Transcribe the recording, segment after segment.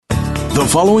The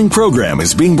following program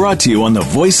is being brought to you on the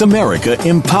Voice America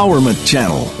Empowerment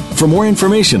Channel. For more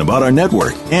information about our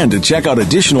network and to check out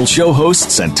additional show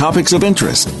hosts and topics of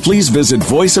interest, please visit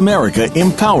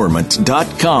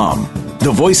voiceamericaempowerment.com.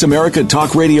 The Voice America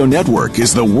Talk Radio Network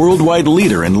is the worldwide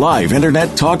leader in live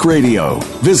Internet talk radio.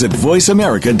 Visit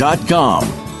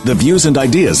voiceamerica.com. The views and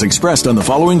ideas expressed on the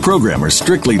following program are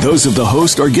strictly those of the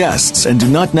host or guests and do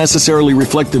not necessarily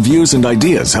reflect the views and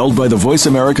ideas held by the Voice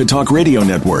America Talk Radio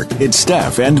Network, its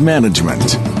staff, and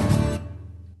management.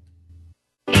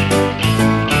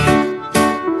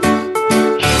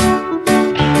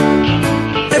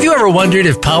 Have you ever wondered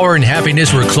if power and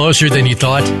happiness were closer than you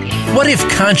thought? What if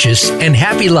conscious and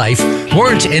happy life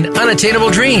weren't an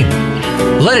unattainable dream?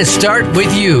 Let it start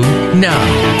with you now.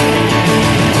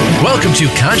 Welcome to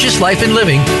Conscious Life and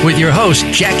Living with your host,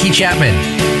 Jackie Chapman.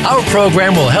 Our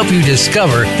program will help you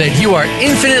discover that you are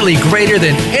infinitely greater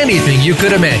than anything you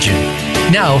could imagine.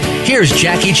 Now, here's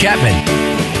Jackie Chapman.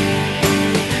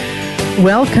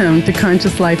 Welcome to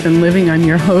Conscious Life and Living. I'm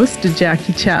your host,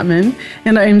 Jackie Chapman,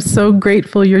 and I'm so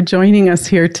grateful you're joining us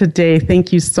here today.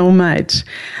 Thank you so much.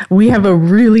 We have a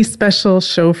really special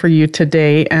show for you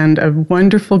today and a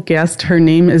wonderful guest. Her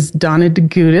name is Donna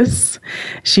DeGutis.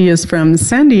 She is from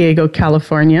San Diego,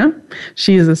 California.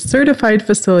 She is a certified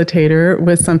facilitator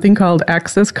with something called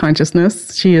Access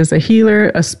Consciousness. She is a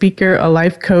healer, a speaker, a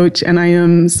life coach, and I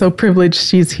am so privileged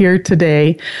she's here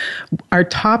today. Our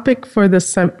topic for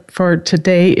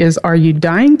today is, are you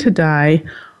dying to die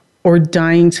or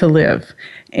dying to live?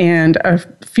 And a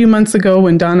few months ago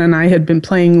when Donna and I had been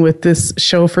playing with this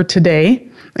show for today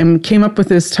and came up with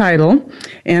this title,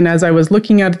 and as I was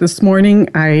looking at it this morning,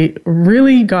 I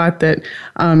really got that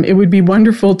it would be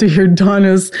wonderful to hear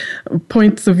Donna's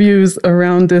points of views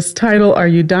around this title, Are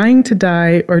You Dying to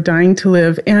Die or Dying to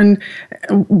Live? And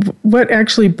what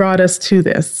actually brought us to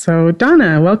this. So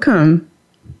Donna, welcome.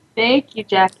 Thank you,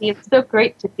 Jackie. It's so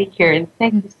great to be here, and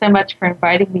thank you so much for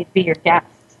inviting me to be your guest.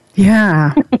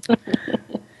 Yeah.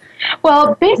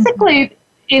 Well, basically,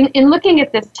 in looking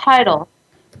at this title,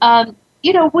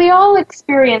 we all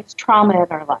experience trauma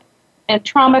in our life, and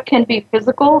trauma can be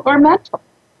physical or mental.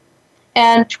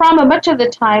 And trauma, much of the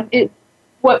time,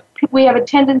 what we have a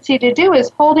tendency to do is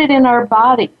hold it in our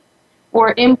body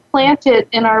or implant it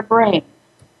in our brain.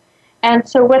 And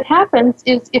so what happens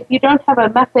is if you don't have a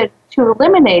method to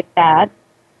eliminate that,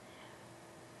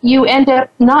 you end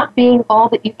up not being all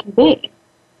that you can be.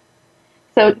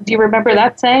 So do you remember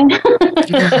that saying?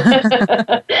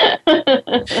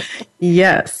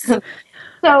 Yes.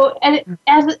 So and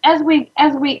as we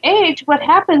age, what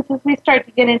happens is we start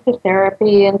to get into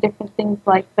therapy and different things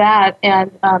like that.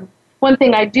 And one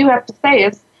thing I do have to say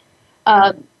is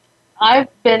I've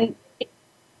been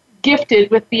gifted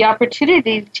with the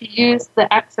opportunity to use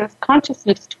the Access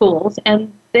Consciousness tools,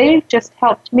 and they've just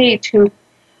helped me to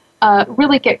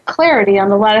really get clarity on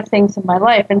a lot of things in my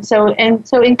life. And so in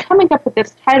coming up with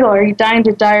this title, Are You Dying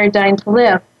to Die or Dying to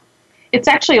Live? It's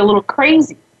actually a little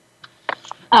crazy.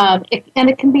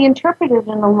 It can be interpreted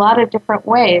in a lot of different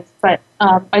ways, but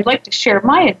I'd like to share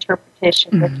my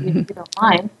interpretation with you, if you don't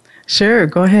mind. Sure,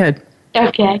 go ahead.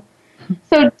 Okay.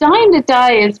 So dying to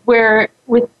die is where,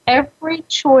 with every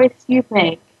choice you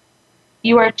make,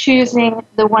 you are choosing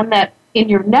the one that, in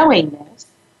your knowingness,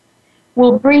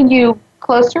 will bring you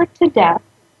closer to death.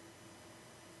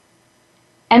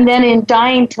 And then in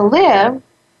dying to live,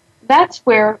 that's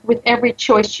where, with every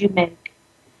choice you make,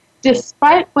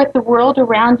 despite what the world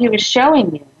around you is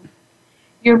showing you,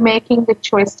 you're making the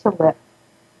choice to live.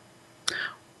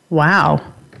 Wow.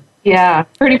 Yeah,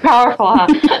 pretty powerful, huh?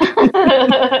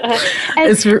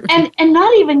 and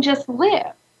not even just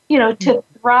live, to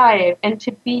thrive and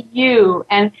to be you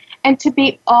and to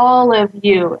be all of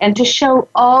you and to show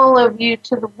all of you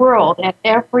to the world at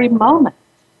every moment.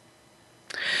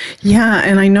 Yeah,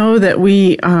 and I know that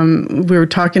we were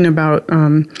talking about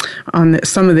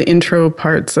some of the intro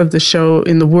parts of the show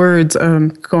in the words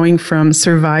going from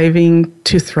surviving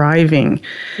to thriving.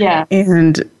 Yeah.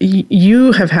 And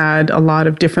you have had a lot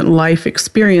of different life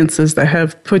experiences that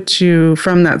have put you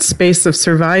from that space of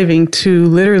surviving to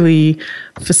literally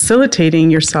facilitating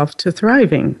yourself to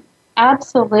thriving.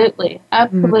 Absolutely.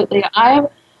 Mm-hmm.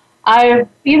 I've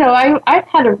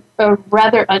had a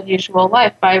rather unusual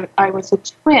life. I was a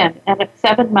twin, and at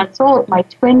 7 months old, my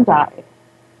twin died.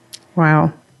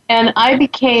 Wow. And I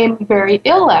became very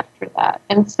ill after that.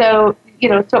 And so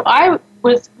I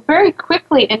was very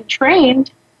quickly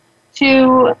entrained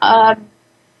to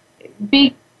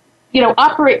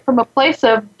operate from a place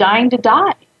of dying to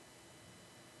die.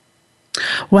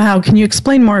 Wow. Can you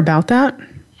explain more about that?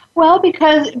 Well,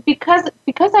 because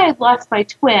I had lost my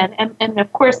twin, and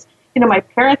of course, my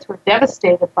parents were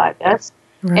devastated by this.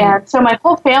 Right. And so my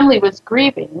whole family was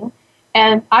grieving,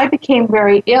 and I became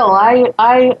very ill. I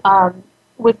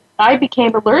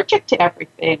became allergic to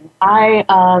everything.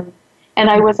 And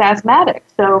I was asthmatic.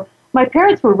 So my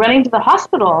parents were running to the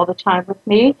hospital all the time with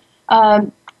me,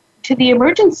 to the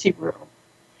emergency room.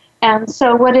 And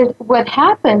so what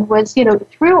happened was,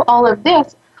 through all of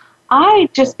this, I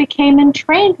just became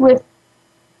entrained with,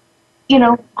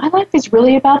 my life is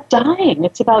really about dying.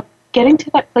 It's about getting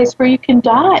to that place where you can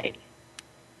die.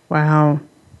 Wow.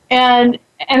 And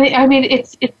I mean,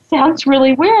 it sounds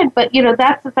really weird, but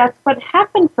that's what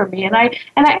happened for me. And I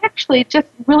actually just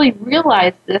really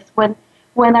realized this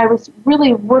when I was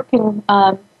really working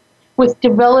with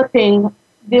developing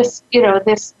this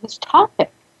this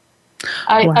topic.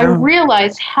 Wow. I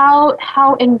realized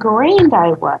how ingrained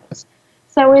I was.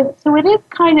 So it is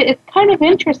kind of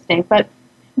interesting, but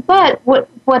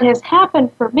what has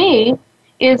happened for me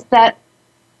is that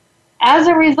as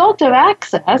a result of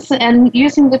Access and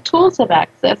using the tools of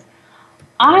Access,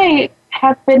 I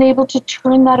have been able to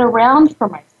turn that around for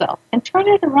myself and turn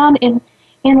it around in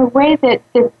a way that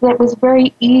was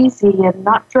very easy and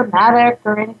not dramatic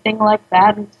or anything like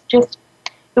that.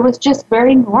 It was just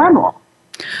very normal.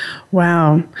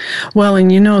 Wow. Well,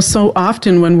 and so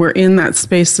often when we're in that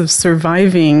space of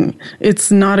surviving,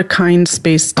 it's not a kind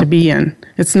space to be in.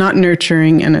 It's not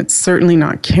nurturing, and it's certainly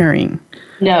not caring.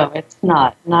 No, it's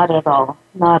not. Not at all.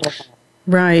 Not at all.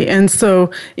 Right. And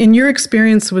so in your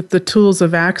experience with the tools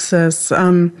of Access,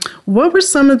 what were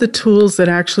some of the tools that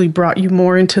actually brought you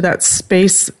more into that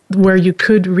space where you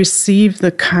could receive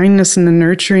the kindness and the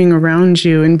nurturing around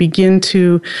you and begin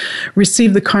to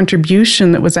receive the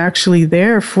contribution that was actually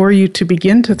there for you to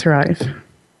begin to thrive?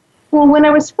 Well, when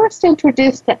I was first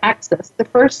introduced to Access, the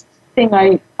first thing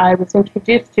I was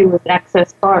introduced to was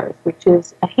Access Bars, which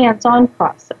is a hands-on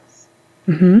process.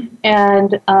 Mm-hmm.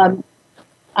 And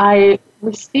I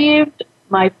received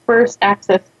my first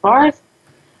Access Bars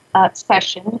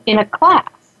session in a class.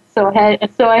 So I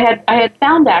had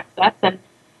found Access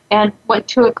and went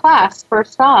to a class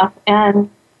first off. And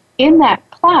in that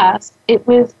class, it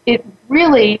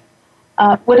really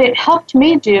what it helped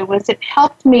me do was it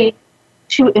helped me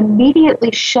to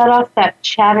immediately shut off that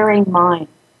chattering mind.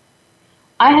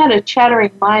 I had a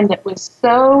chattering mind that was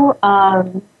so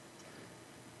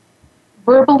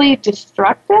verbally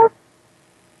destructive.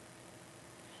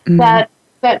 Mm-hmm. That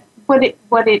what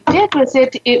it did was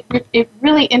it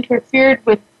really interfered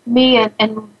with me and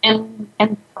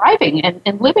thriving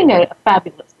and living a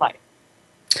fabulous life.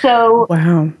 So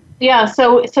wow. Yeah,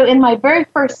 so in my very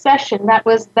first session that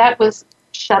was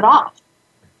shut off.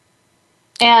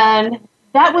 And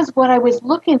that was what I was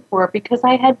looking for, because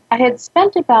I had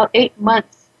spent about 8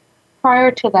 months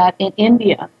prior to that in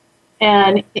India.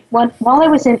 And while I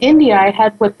was in India, I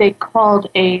had what they called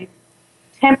a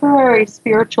temporary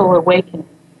spiritual awakening.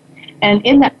 And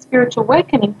in that spiritual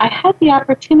awakening, I had the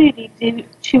opportunity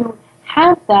to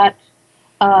have that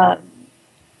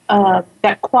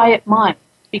quiet mind,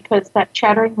 because that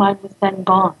chattering mind was then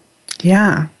gone.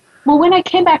 Yeah. Well, when I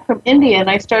came back from India and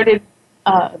I started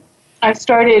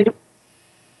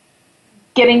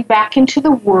getting back into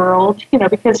the world,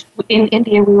 because in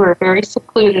India we were very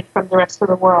secluded from the rest of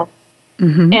the world.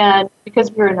 Mm-hmm. And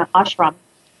because we were in an ashram.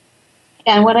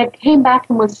 And when I came back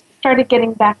and started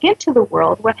getting back into the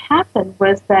world, what happened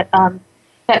was that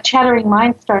that chattering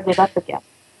mind started up again.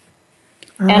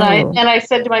 Oh. And I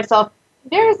said to myself,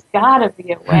 there's got to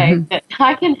be a way mm-hmm. that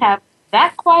I can have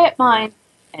that quiet mind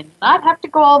and not have to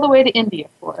go all the way to India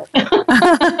for it.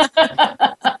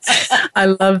 I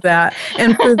love that.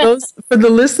 And for the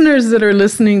listeners that are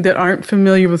listening that aren't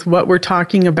familiar with what we're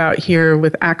talking about here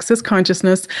with Access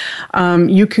Consciousness,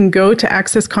 you can go to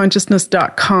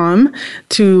accessconsciousness.com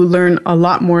to learn a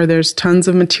lot more. There's tons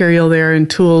of material there and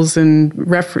tools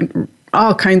and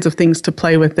all kinds of things to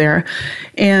play with there.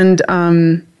 And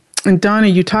Donna,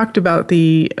 you talked about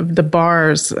the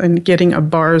bars and getting a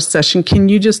bars session. Can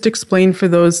you just explain for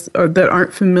those that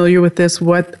aren't familiar with this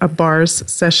what a bars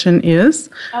session is?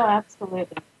 Oh,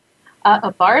 absolutely.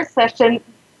 A bars session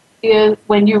is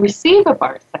when you receive a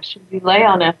bars session, you lay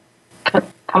on a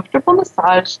comfortable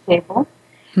massage table,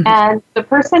 mm-hmm. and the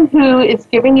person who is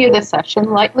giving you the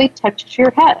session lightly touches your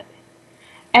head.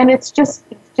 And it's just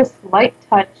light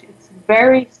touch. It's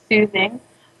very soothing.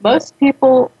 Most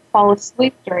people fall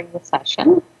asleep during the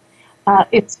session.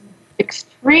 It's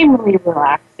extremely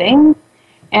relaxing.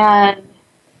 And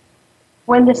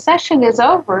when the session is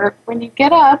over, when you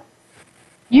get up,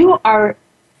 you are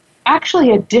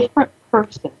actually a different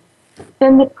person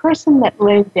than the person that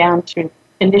laid down to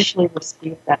initially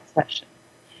receive that session.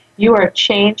 You are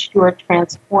changed, you are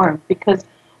transformed, because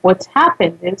what's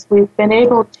happened is we've been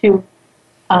able to,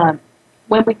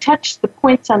 when we touch the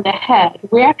points on the head,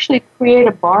 we actually create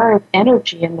a bar of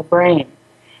energy in the brain.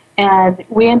 And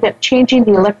we end up changing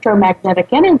the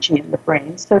electromagnetic energy in the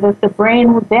brain so that the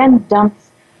brain then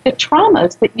dumps the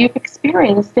traumas that you've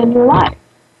experienced in your life.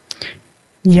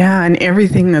 Yeah, and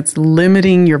everything that's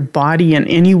limiting your body in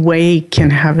any way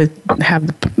can have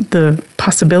the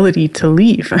possibility to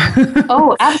leave.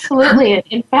 Oh, absolutely.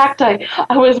 In fact, I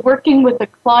was working with a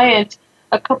client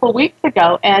a couple weeks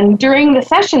ago, and during the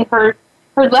session, her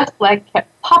left leg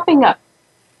kept popping up.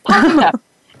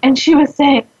 And she was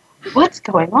saying, "What's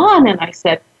going on?" And I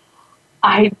said,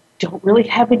 "I don't really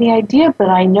have any idea, but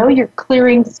I know you're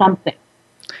clearing something."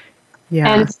 Yeah.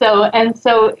 And so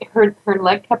her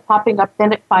leg kept popping up,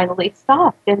 then it finally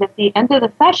stopped. And at the end of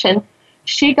the session,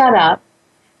 she got up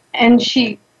and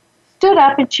she stood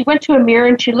up and she went to a mirror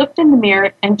and she looked in the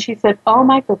mirror and she said, "Oh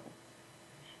my goodness."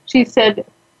 She said,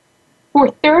 "For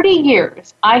 30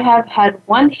 years, I have had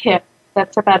one hip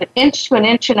that's about 1 inch to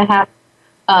 1.5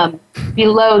 inches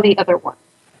below the other one."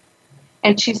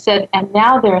 And she said, "And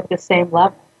now they're at the same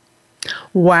level."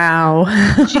 Wow.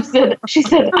 She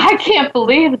said, "I can't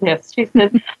believe this." She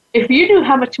said, "If you knew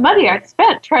how much money I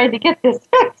spent trying to get this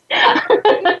fixed."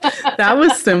 That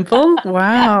was simple.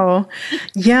 Wow.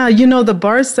 Yeah, the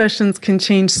bar sessions can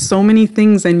change so many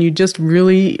things, and you just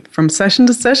really, from session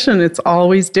to session, it's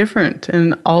always different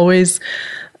and always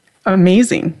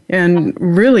amazing and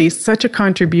really such a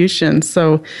contribution.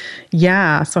 So,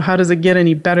 yeah, so how does it get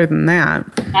any better than that?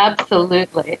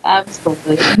 Absolutely.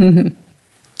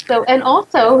 So, and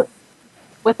also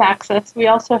with Access, we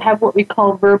also have what we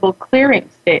call verbal clearing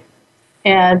statements.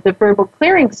 And the verbal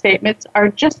clearing statements are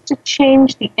just to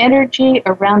change the energy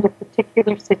around a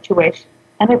particular situation.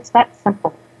 And it's that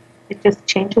simple. It just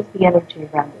changes the energy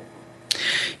around it.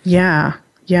 Yeah.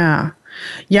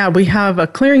 Yeah, we have a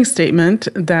clearing statement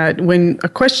that when a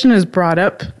question is brought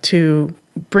up to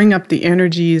bring up the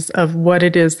energies of what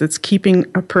it is that's keeping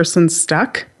a person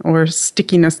stuck or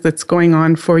stickiness that's going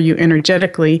on for you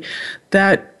energetically,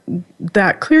 that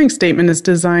clearing statement is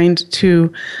designed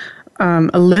to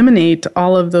eliminate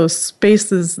all of those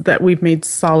spaces that we've made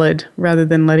solid rather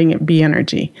than letting it be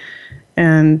energy.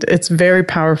 And it's very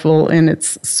powerful and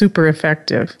it's super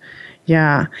effective.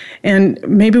 Yeah. And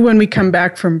maybe when we come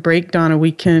back from break, Donna,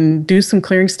 we can do some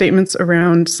clearing statements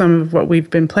around some of what we've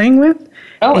been playing with.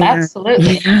 Oh,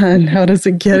 absolutely. Yeah, and how does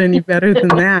it get any better than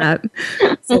that?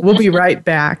 So we'll be right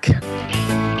back.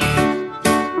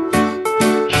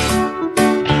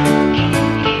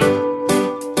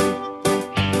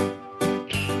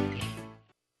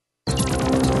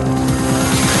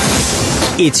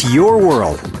 It's your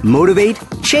world. Motivate,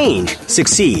 change,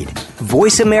 succeed.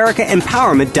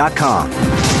 VoiceAmericaEmpowerment.com.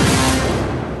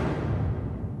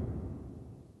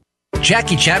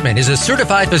 Jackie Chapman is a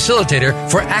certified facilitator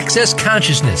for Access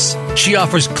Consciousness. She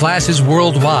offers classes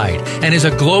worldwide and is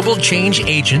a global change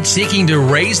agent seeking to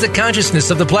raise the consciousness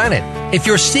of the planet. If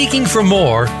you're seeking for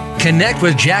more, connect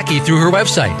with Jackie through her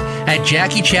website at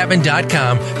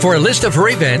JackieChapman.com for a list of her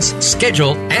events,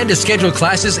 schedule, and to schedule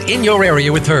classes in your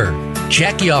area with her.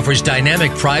 Jackie offers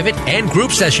dynamic private and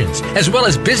group sessions, as well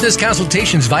as business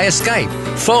consultations via Skype,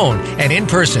 phone, and in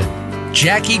person.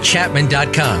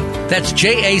 JackieChapman.com. That's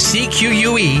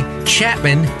JACQUE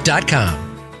Chapman.com.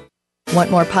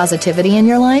 Want more positivity in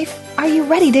your life? Are you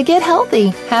ready to get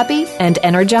healthy, happy, and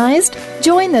energized?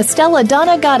 Join the Stella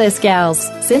Donna Goddess Gals,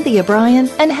 Cynthia Bryan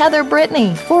and Heather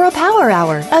Brittany, for a power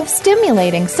hour of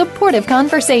stimulating, supportive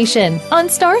conversation on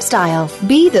Star Style.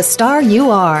 Be the star you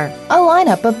are. A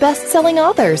lineup of best-selling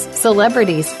authors,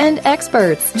 celebrities, and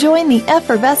experts join the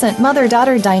effervescent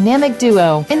mother-daughter dynamic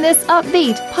duo in this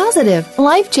upbeat, positive,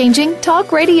 life-changing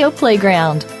talk radio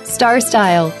playground. Star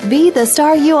Style. Be the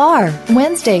star you are.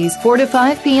 Wednesdays, 4 to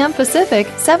 5 p.m. Pacific,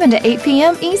 7 to 8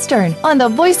 p.m. Eastern on the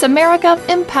Voice America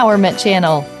Empowerment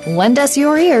Channel. Lend us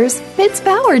your ears. It's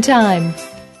power time.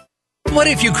 What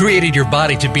if you created your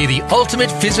body to be the ultimate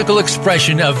physical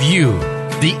expression of you,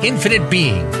 the infinite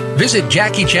being? Visit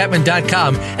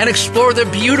JackieChapman.com and explore the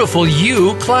beautiful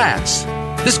You class.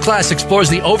 This class explores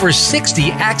the over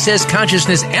 60 Access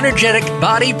Consciousness energetic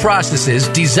body processes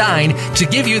designed to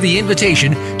give you the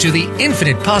invitation to the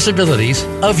infinite possibilities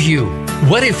of you.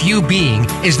 What if you being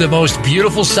is the most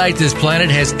beautiful sight this planet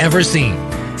has ever seen?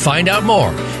 Find out more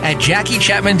at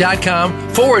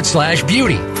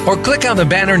JackieChapman.com/beauty or click on the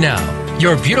banner now.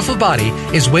 Your beautiful body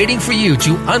is waiting for you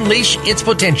to unleash its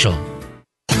potential.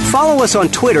 Follow us on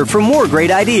Twitter for more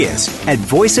great ideas at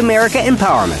Voice America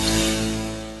Empowerment.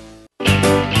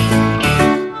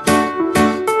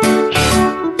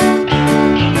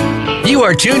 You You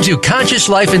are tuned to Conscious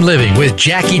Life and Living with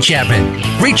Jackie Chapman.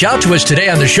 Reach out to us today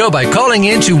on the show by calling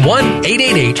in to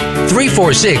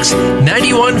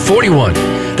 1-888-346-9141.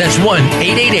 That's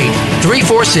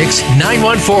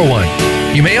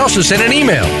 1-888-346-9141. You may also send an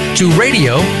email to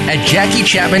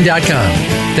radio@JackieChapman.com.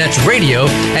 That's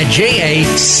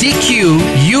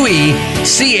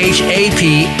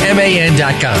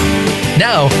radio@JackieChapman.com.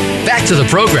 Now, back to the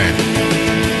program.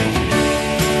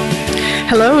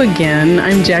 Hello again.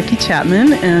 I'm Jackie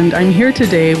Chapman, and I'm here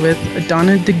today with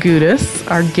Donna DeGudas,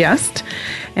 our guest.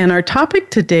 And our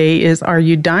topic today is, are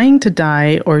you dying to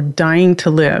die or dying to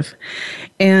live?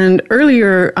 And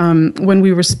earlier, when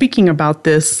we were speaking about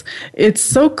this, it's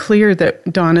so clear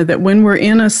that, Donna, that when we're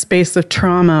in a space of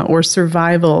trauma or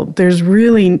survival, there's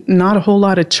really not a whole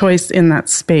lot of choice in that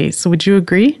space. Would you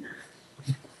agree?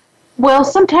 Well,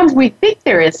 sometimes we think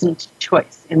there isn't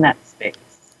choice in that space.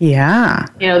 Yeah.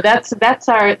 You know, that's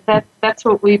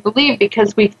what we believe,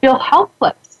 because we feel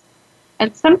helpless.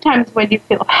 And sometimes when you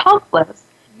feel helpless,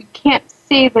 you can't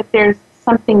see that there's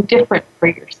something different for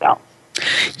yourself.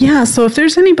 Yeah, so if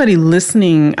there's anybody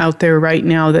listening out there right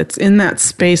now that's in that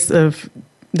space of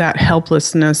that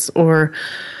helplessness, or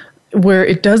where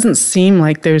it doesn't seem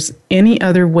like there's any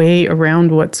other way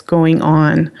around what's going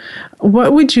on,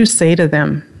 what would you say to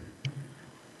them?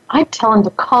 I'd tell them to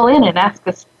call in and ask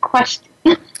us questions.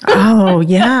 Oh,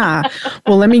 yeah.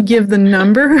 Well, let me give the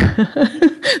number.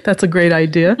 That's a great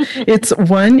idea. It's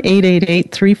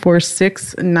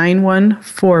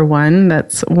 1-888-346-9141.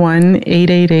 That's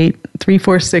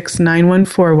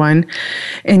 1-888-346-9141.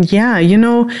 And yeah, you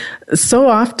know, so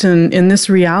often in this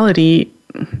reality,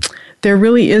 there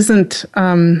really isn't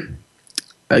room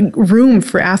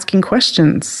for asking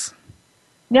questions.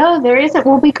 No, there isn't.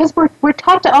 Well, because we're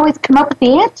taught to always come up with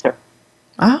the answer.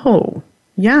 Oh,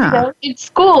 yeah. You know, in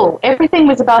school, everything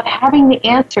was about having the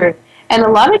answer. And a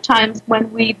lot of times when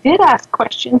we did ask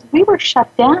questions, we were shut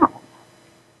down.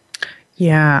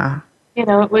 Yeah. You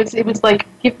know, it was like,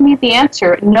 give me the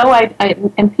answer. No,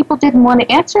 and people didn't want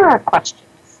to answer our questions.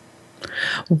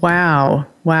 Wow.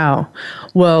 Well,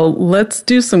 let's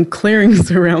do some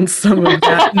clearings around some of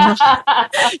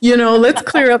that. You know, let's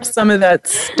clear up some of that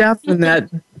stuff and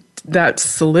that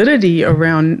solidity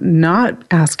around not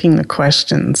asking the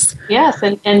questions. Yes,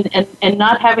 and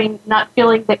not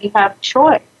feeling that you have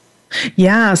choice.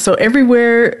 Yeah, so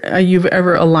everywhere you've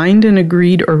ever aligned and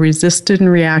agreed or resisted and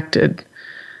reacted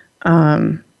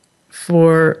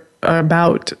for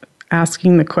about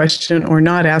asking the question or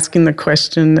not asking the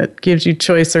question that gives you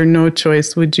choice or no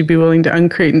choice, would you be willing to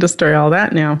uncreate and destroy all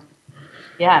that now?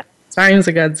 Yeah. Times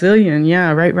a godzillion,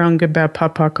 yeah, right, wrong, good, bad,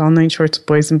 pop, all nine shorts,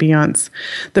 boys and beyonds.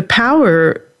 The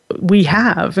power we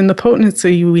have and the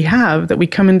potency we have that we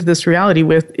come into this reality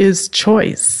with is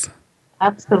choice.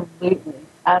 Absolutely.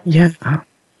 Yeah.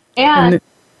 And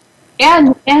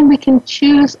we can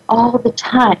choose all the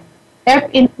time.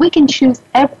 We can choose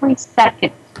every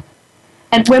second.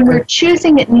 And when we're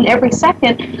choosing it in every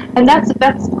second, and that's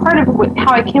part of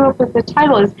how I came up with the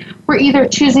title, is we're either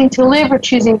choosing to live or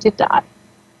choosing to die.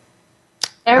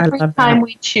 Every time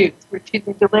we choose, we're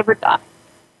choosing to live or die.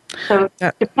 So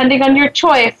depending on your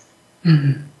choice,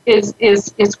 is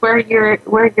where you're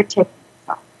taking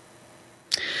yourself.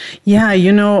 Yeah,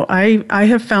 you know, I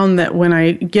have found that when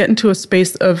I get into a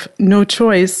space of no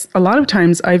choice, a lot of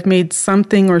times I've made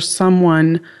something or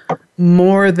someone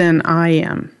more than I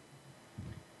am.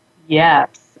 Yes.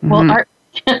 Well,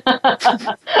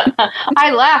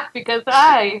 I laugh because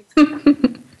I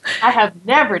have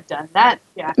never done that,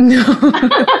 Jack. No.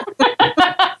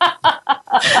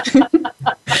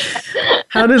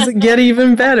 How does it get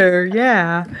even better?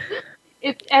 Yeah.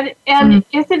 And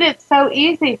isn't it so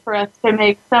easy for us to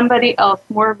make somebody else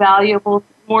more valuable,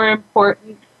 more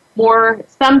important, more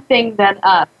something than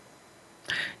us?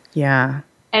 Yeah.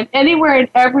 And anywhere and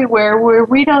everywhere where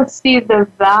we don't see the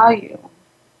value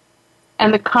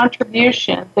and the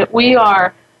contribution that we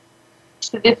are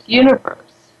to this universe,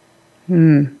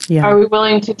 yeah. Are we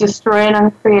willing to destroy and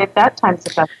uncreate that times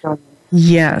of $5 billion?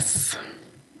 Yes.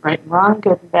 Right and wrong,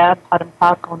 good and bad, pot and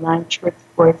pock, all nine shorts,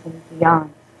 boys and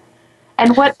beyond.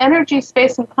 And what energy,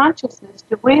 space, and consciousness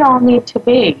do we all need to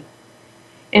be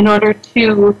in order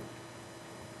to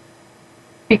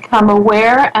become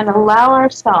aware and allow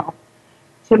ourselves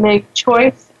to make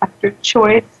choice after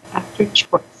choice after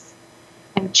choice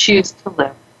and choose to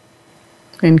live?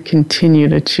 And continue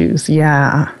to choose,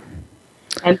 yeah.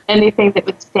 And anything that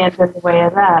would stand in the way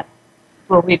of that,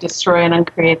 will we destroy and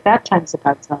uncreate that times of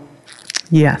God's own?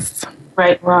 Yes.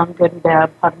 Right, wrong, good and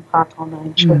bad, pot and pock, all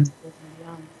nine shorts, boys and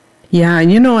beyond. Yeah,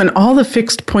 and all the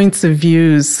fixed points of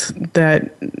views that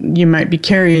you might be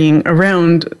carrying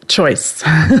around choice,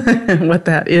 what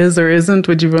that is or isn't,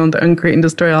 would you be willing to uncreate and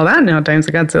destroy all that now times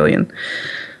a godzillion?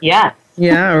 Yes.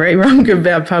 Yeah, right, wrong, good,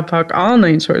 bad, POD, all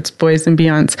 9 shorts, boys and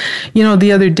beyonds.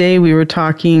 The other day we were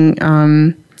talking,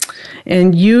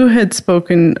 and you had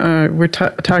spoken, we're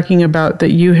talking about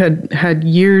that you had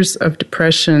years of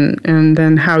depression and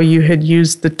then how you had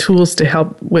used the tools to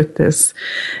help with this.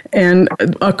 And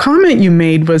a comment you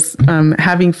made was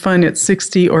having fun at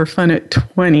 60 or fun at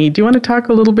 20. Do you want to talk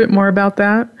a little bit more about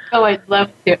that? Oh, I'd love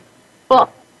to.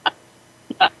 Well,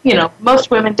 most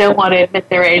women don't want to admit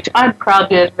their age. I'm proud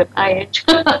to admit my age.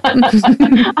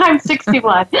 I'm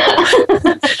 61.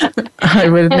 I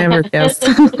would have never guessed.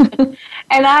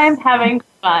 And I'm having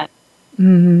fun.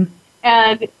 Mm-hmm.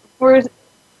 And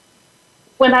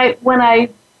when I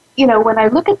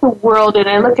look at the world and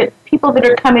I look at people that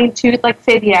are coming to, like,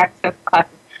 say, the Access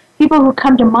classes, people who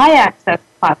come to my Access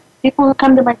classes, people who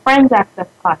come to my friends' Access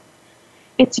classes,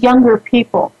 it's younger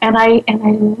people. And I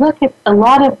look at a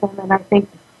lot of them and I think,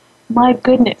 my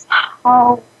goodness,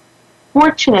 how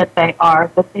fortunate they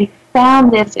are that they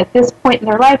found this at this point in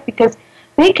their life, because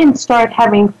they can start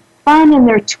having fun in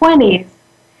their 20s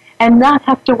and not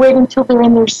have to wait until they're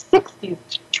in their 60s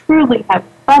to truly have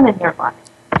fun in their life.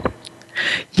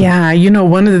 Yeah,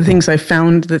 one of the things I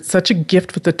found that's such a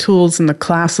gift with the tools and the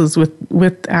classes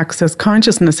with Access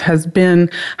Consciousness has been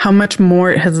how much more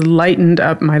it has lightened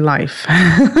up my life.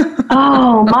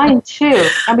 Oh, mine too.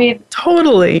 I mean,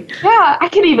 totally. Yeah, I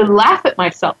can even laugh at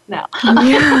myself now.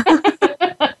 Yeah.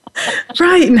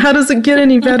 Right, and how does it get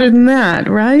any better than that,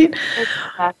 right?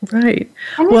 Exactly.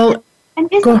 Right.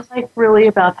 And isn't life really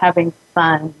about having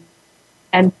fun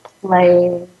and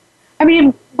play? I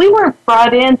mean, we were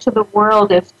brought into the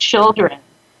world as children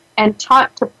and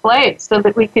taught to play so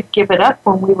that we could give it up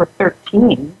when we were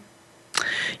 13.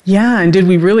 Yeah, and did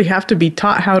we really have to be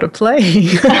taught how to play?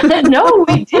 No,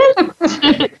 we didn't.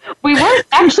 We weren't.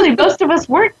 Actually, most of us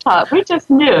weren't taught. We just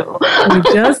knew. We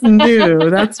just knew.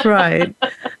 That's right.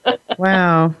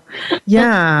 Wow.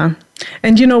 Yeah.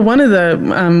 And one of the,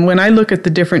 when I look at the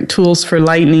different tools for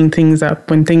lightening things up,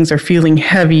 when things are feeling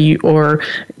heavy or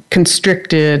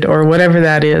constricted or whatever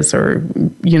that is, or,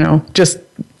 just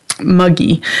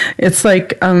muggy, it's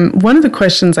like one of the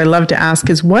questions I love to ask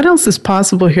is, what else is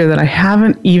possible here that I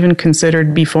haven't even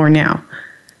considered before now?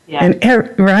 Yeah.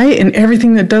 And right, and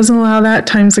everything that doesn't allow that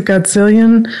times a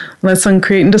godzillion, let's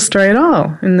uncreate and destroy it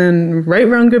all. And then right,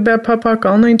 wrong, good, bad, POD,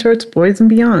 all 9 shorts, boys and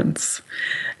beyonds.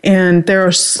 And there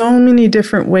are so many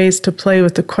different ways to play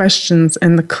with the questions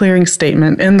and the clearing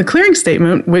statement. And the clearing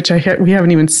statement, which we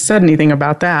haven't even said anything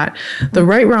about that, the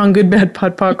right, wrong, good, bad,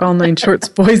 POD, all 9 shorts,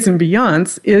 boys and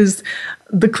beyonds, is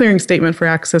the clearing statement for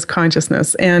Access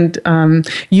Consciousness. And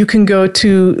you can go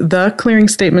to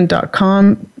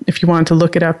theclearingstatement.com if you want to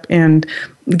look it up and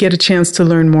get a chance to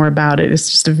learn more about it. It's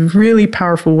just a really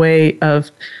powerful way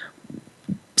of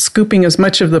scooping as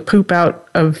much of the poop out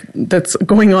of that's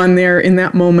going on there in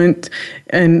that moment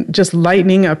and just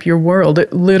lightening up your world.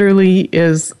 It literally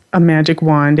is a magic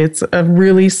wand. It's a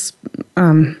really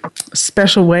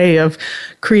special way of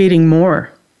creating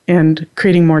more and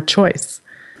creating more choice.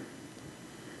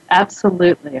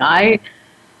 Absolutely. I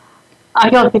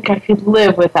don't think I could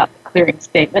live without the clearing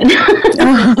statement.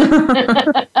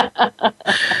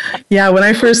 Yeah, when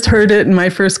I first heard it in my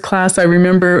first class, I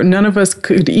remember none of us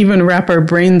could even wrap our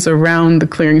brains around the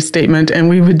clearing statement, and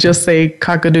we would just say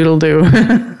cock-a-doodle-doo.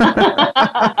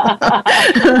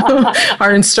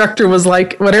 Our instructor was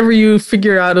like, whatever you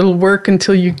figure out, it'll work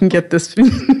until you can get this,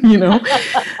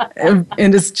 And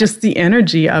it's just the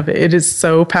energy of it. It is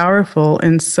so powerful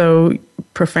and so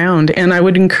profound. And I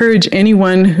would encourage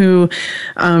anyone who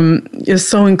is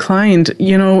so inclined,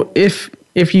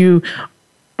 if you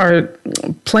are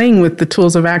playing with the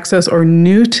tools of Access or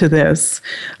new to this,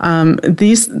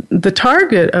 the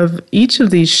target of each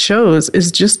of these shows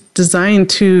is just designed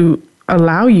to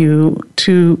allow you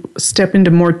to step into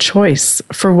more choice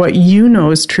for what you know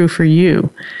is true for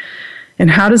you. And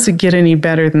how does it get any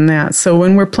better than that? So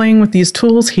when we're playing with these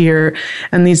tools here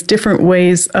and these different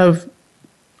ways of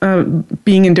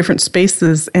being in different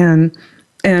spaces and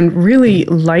really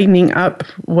lightening up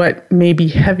what may be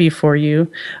heavy for you.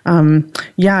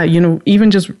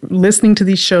 Even just listening to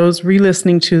these shows,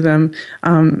 re-listening to them,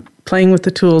 playing with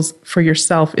the tools for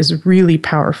yourself is really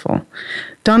powerful.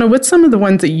 Donna, what's some of the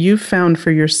ones that you've found for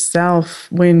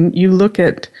yourself when you look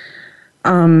at,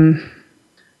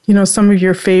 some of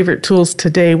your favorite tools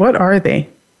today? What are they?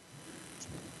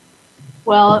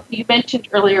 Well, you mentioned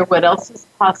earlier what else is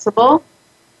possible.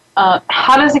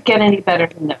 How does it get any better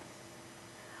than this?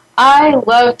 I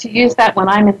love to use that when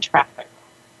I'm in traffic.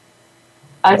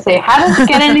 I say, how does it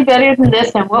get any better than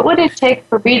this, and what would it take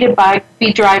for me to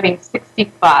be driving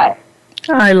 65?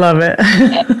 I love it.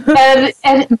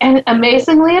 and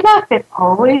amazingly enough, it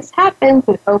always happens.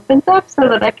 It opens up so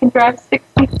that I can drive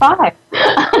 65.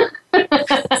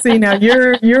 See, now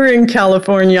you're in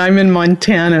California, I'm in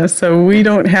Montana, so we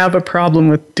don't have a problem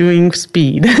with doing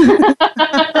speed.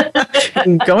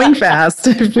 Going fast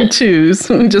if we choose.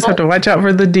 We just have to watch out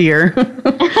for the deer.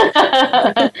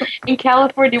 In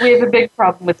California, we have a big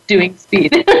problem with doing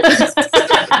speed.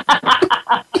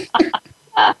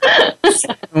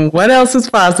 What else is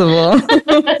possible?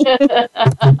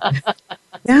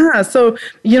 Yeah, so,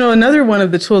 another one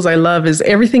of the tools I love is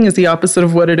everything is the opposite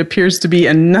of what it appears to be,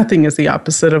 and nothing is the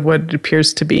opposite of what it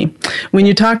appears to be. When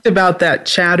you talked about that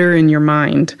chatter in your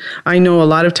mind, I know a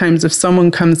lot of times if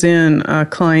someone comes in, a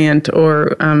client,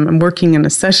 or I'm working in a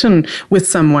session with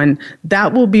someone,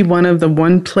 that will be one of the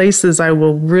places I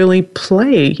will really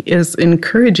play is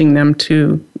encouraging them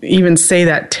to even say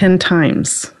that 10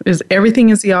 times. Is everything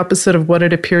is the opposite of what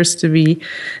it appears to be.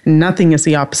 Nothing is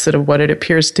the opposite of what it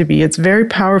appears to be. It's very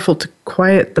powerful to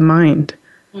quiet the mind.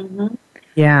 Mm-hmm.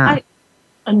 Yeah.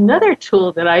 Another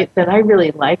tool that I really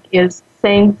like is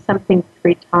saying something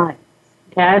 3 times.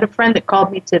 Okay, I had a friend that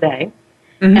called me today,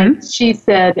 and she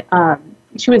said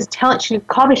she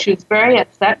called me. She was very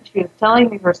upset. She was telling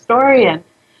me her story, and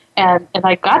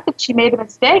I got that she made a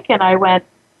mistake, and I went,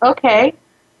 okay.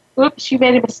 Oops, she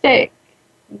made a mistake.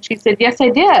 And she said, yes, I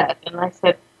did. And I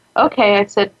said, okay. I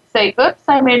said, say, oops,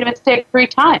 I made a mistake 3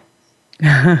 times.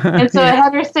 And so I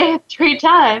had her say it 3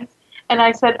 times. And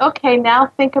I said, okay, now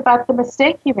think about the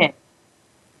mistake you made.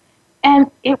 And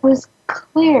it was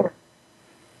clear.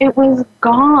 It was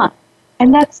gone.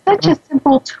 And that's such a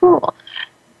simple tool.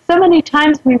 So many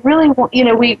times we really want,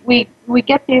 we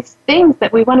get these things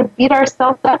that we want to beat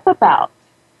ourselves up about.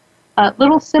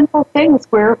 Little simple things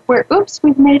where oops,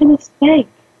 we've made a mistake.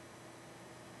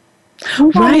 We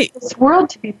want this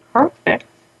world to be perfect.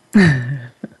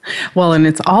 Well, and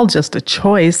it's all just a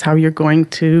choice how you're going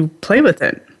to play with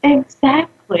it.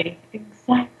 Exactly.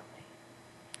 Wow.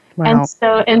 And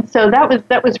so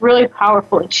that was really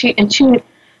powerful. And she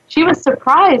was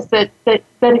surprised that it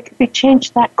could be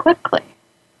changed that quickly.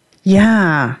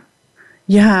 Yeah.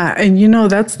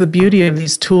 And that's the beauty of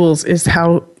these tools is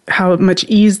how much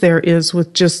ease there is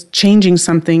with just changing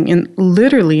something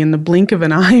literally in the blink of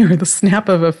an eye or the snap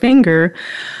of a finger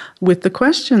with the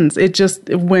questions. It just,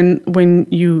 when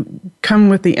you come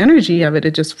with the energy of it,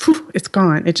 it just, it's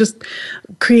gone. It just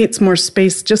creates more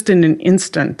space just in an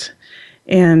instant.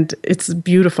 And it's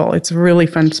beautiful. It's a really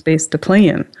fun space to play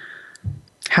in.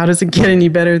 How does it get any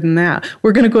better than that?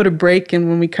 We're going to go to break, and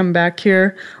when we come back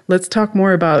here, let's talk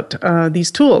more about these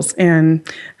tools and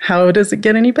how does it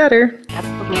get any better.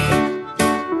 Absolutely.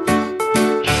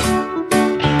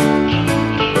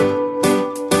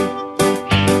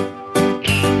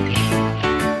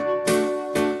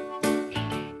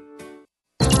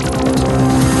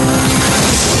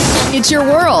 It's your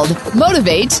world.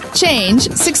 Motivate,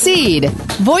 change, succeed.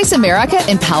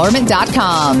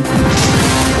 VoiceAmericaEmpowerment.com.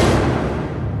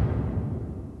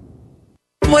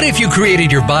 What if you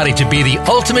created your body to be the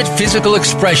ultimate physical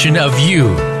expression of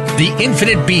you, the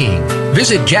infinite being?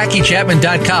 Visit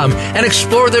JackieChapman.com and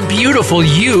explore the beautiful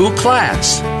You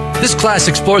class. This class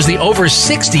explores the over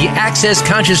 60 Access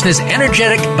Consciousness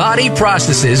energetic body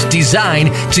processes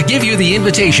designed to give you the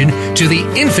invitation to the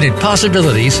infinite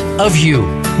possibilities of you.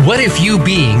 What if you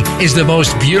being is the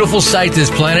most beautiful sight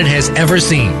this planet has ever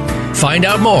seen? Find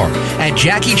out more at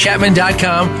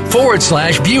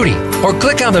JackieChapman.com/beauty or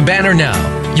click on the banner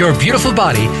now. Your beautiful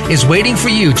body is waiting for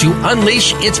you to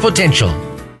unleash its potential.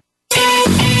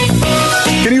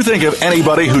 Can you think of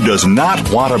anybody who does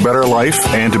not want a better life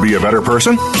and to be a better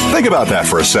person? Think about that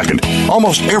for a second.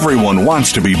 Almost everyone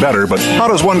wants to be better, but how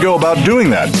does one go about doing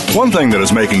that? One thing that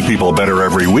is making people better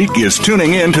every week is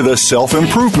tuning in to the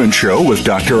Self-Improvement Show with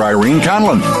Dr. Irene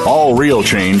Conlon. All real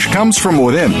change comes from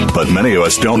within, but many of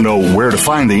us don't know where to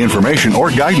find the information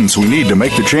or guidance we need to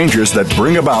make the changes that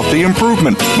bring about the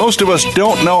improvement. Most of us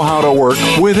don't know how to work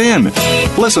within.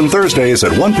 Listen Thursdays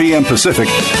at 1 p.m. Pacific,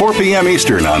 4 p.m.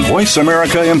 Eastern on Voice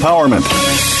America Empowerment.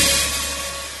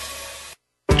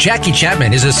 Jackie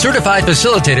Chapman is a certified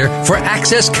facilitator for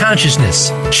Access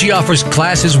Consciousness. She offers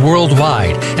classes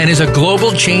worldwide and is a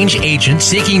global change agent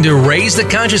seeking to raise the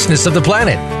consciousness of the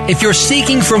planet. If you're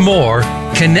seeking for more,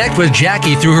 connect with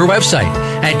Jackie through her website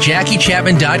at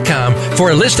JackieChapman.com for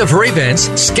a list of her events,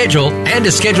 schedule, and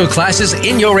to schedule classes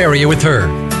in your area with her.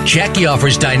 Jackie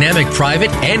offers dynamic private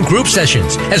and group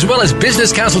sessions, as well as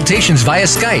business consultations via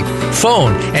Skype,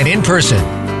 phone, and in person.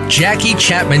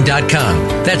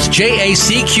 JackieChapman.com. That's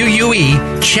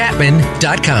JACQUE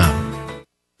Chapman.com.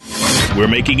 We're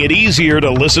making it easier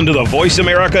to listen to the Voice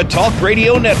America Talk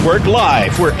Radio Network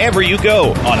live wherever you go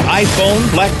on iPhone,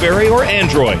 BlackBerry, or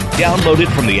Android. Download it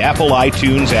from the Apple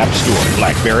iTunes App Store,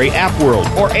 BlackBerry App World,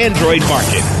 or Android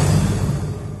Market.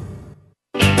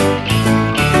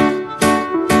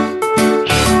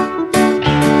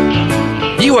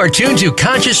 You are tuned to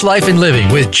Conscious Life and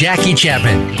Living with Jackie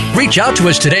Chapman. Reach out to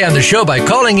us today on the show by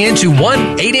calling in to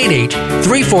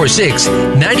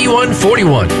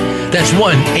 1-888-346-9141. That's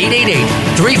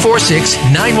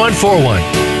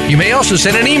 1-888-346-9141. You may also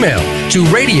send an email to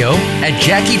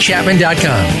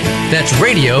radio@JackieChapman.com. That's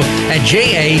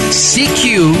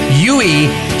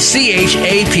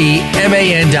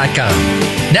radio@JACQUECHAPMAN.com.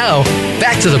 Now,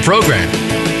 back to the program.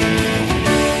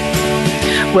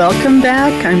 Welcome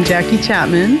back. I'm Jackie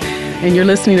Chapman, and you're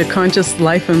listening to Conscious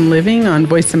Life and Living on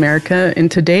Voice America. And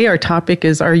today our topic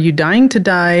is, are you dying to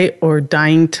die or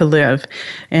dying to live?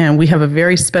 And we have a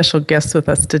very special guest with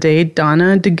us today,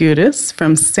 Donna DeGutis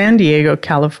from San Diego,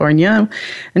 California.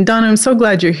 And Donna, I'm so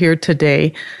glad you're here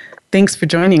today. Thanks for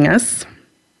joining us.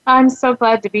 I'm so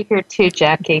glad to be here too,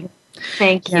 Jackie.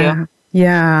 Thank you.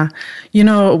 Yeah. You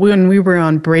know, when we were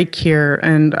on break here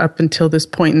and up until this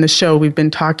point in the show, we've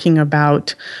been talking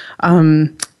about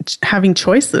having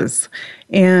choices.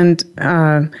 And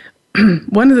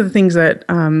one of the things that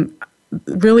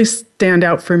really stand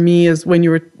out for me is when you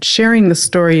were sharing the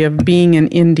story of being in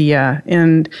India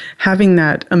and having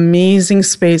that amazing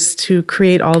space to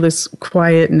create all this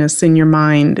quietness in your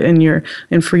mind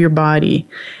and for your body.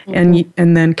 Mm-hmm.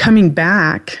 And then coming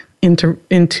back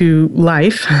into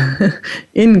life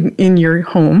in your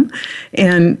home,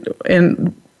 and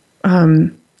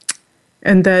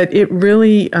that it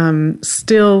really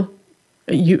still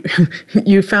you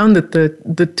found that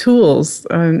the tools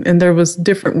and there was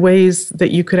different ways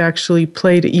that you could actually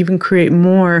play to even create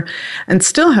more and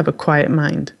still have a quiet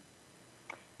mind.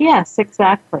 Yes,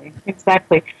 exactly.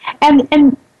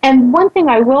 And one thing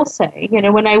I will say, you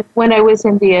know, when I was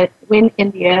in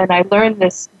India and I learned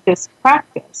this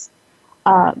practice,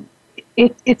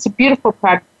 it's a beautiful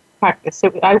practice. So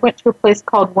I went to a place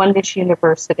called Oneness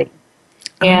University,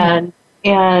 and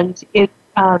it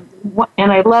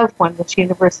and I love Oneness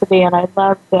University, and I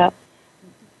love the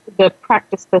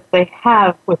practice that they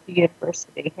have with the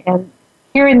university. And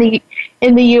here in the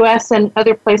U.S. and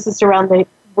other places around the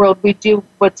world, we do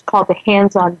what's called the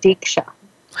hands-on Diksha.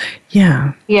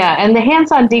 Yeah. Yeah, and the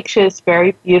hands-on Diksha is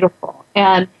very beautiful.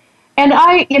 And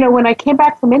I, you know, when I came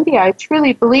back from India, I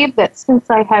truly believed that since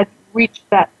I had reached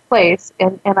that place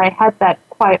and I had that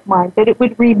quiet mind, that it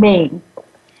would remain.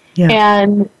 Yeah.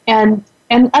 And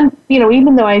you know,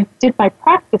 even though I did my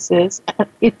practices,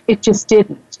 it just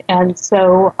didn't. And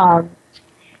so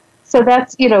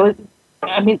that's, you know,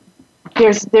 I mean,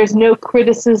 there's no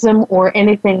criticism or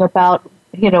anything about,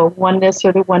 you know, oneness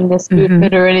or the oneness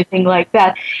movement or anything like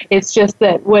that. It's just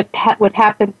that what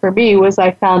happened for me was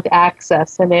I found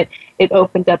access, and it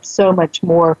opened up so much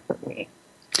more for me.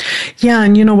 Yeah,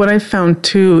 and you know what I found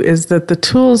too is that the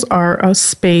tools are a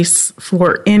space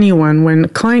for anyone. When a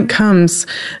client comes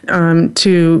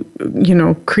to, you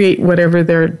know, create whatever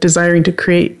they're desiring to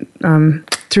create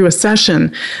through a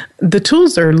session, the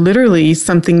tools are literally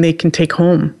something they can take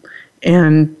home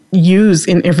and use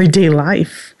in everyday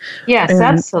life. Yes,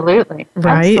 absolutely.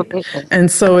 Right? Absolutely. And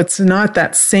so it's not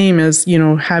that same as, you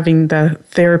know, having the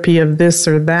therapy of this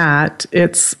or that.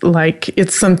 It's like,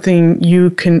 it's something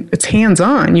it's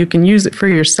hands-on. You can use it for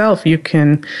yourself. You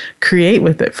can create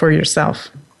with it for yourself.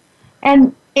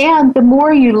 And the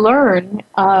more you learn,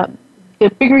 the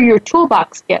bigger your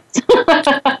toolbox gets.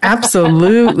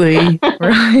 Absolutely.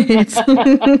 Right.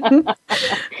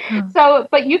 So,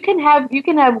 but you can have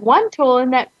one tool,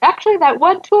 and that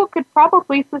one tool could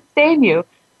probably sustain you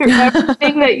through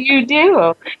everything that you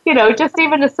do. You know, just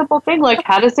even a simple thing like,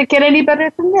 how does it get any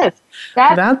better than this?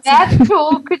 That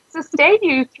tool could sustain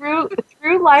you through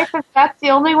life if that's the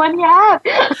only one you have.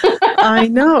 I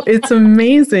know. It's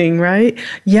amazing, right?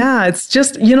 Yeah, it's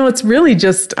just, you know, it's really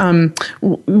just,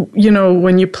 you know,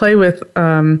 when you play with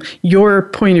your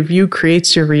point of view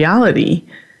creates your reality.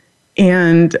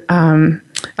 And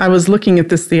I was looking at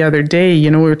this the other day,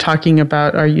 you know, we were talking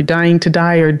about, are you dying to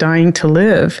die or dying to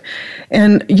live?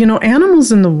 And, you know,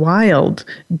 animals in the wild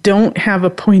don't have a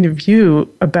point of view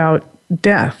about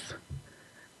death.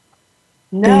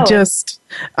 No. They just,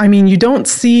 I mean, you don't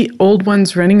see old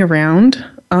ones running around,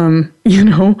 you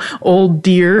know, old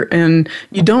deer, and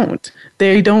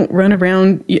they don't run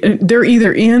around. They're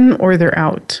either in or they're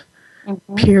out,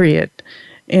 period.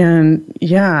 And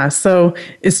yeah, so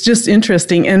it's just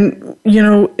interesting. And, you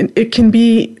know, it can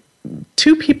be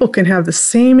two people can have the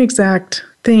same exact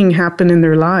thing happen in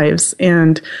their lives,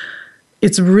 and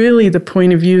it's really the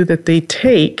point of view that they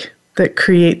take that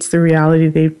creates the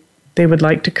reality they would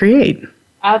like to create.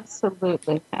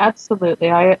 Absolutely.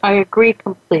 Absolutely. I agree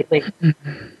completely.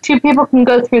 Two people can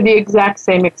go through the exact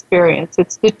same experience.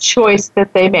 It's the choice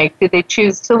that they make. Do they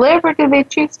choose to live or do they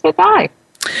choose to die?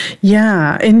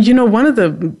 Yeah. And, one of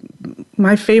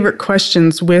my favorite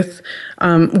questions with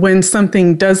when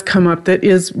something does come up that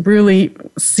is really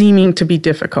seeming to be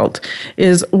difficult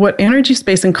is, what energy,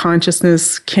 space, and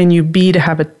consciousness can you be to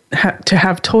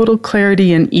have total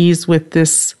clarity and ease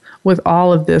with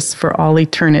all of this for all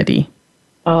eternity?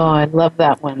 Oh, I love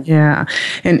that one. Yeah.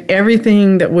 And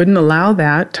everything that wouldn't allow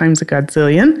that times a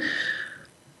godzillion.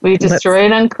 We destroy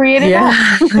and uncreate it all.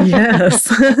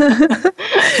 Yes.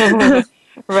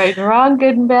 Right and wrong,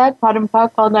 good and bad, pot and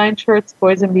pock, all nine shorts,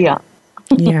 boys and beyond.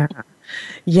 Yeah.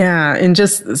 Yeah. And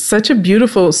just such a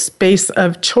beautiful space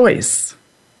of choice.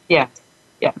 Yes.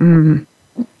 Yeah. Mm.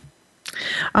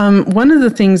 One of the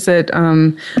things that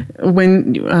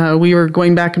when we were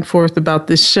going back and forth about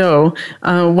this show,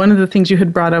 one of the things you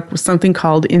had brought up was something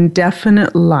called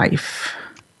indefinite life.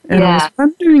 And I was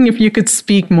wondering if you could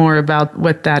speak more about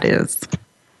what that is.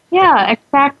 Yeah,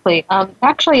 exactly.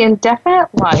 Actually, indefinite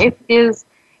life is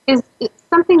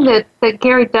something that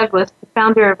Gary Douglas, the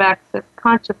founder of Access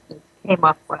Consciousness, came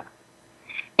up with.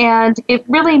 And it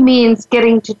really means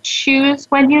getting to choose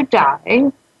when you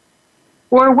die,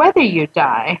 or whether you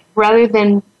die, rather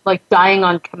than like dying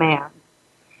on command.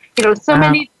 So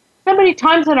many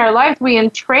times in our life we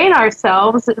entrain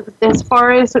ourselves as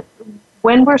far as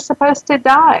when we're supposed to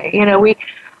die.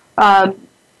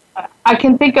 I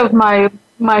can think of my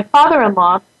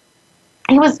father-in-law.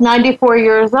 He was 94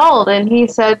 years old, and he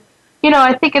said,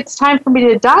 I think it's time for me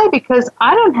to die because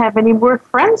I don't have any more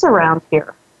friends around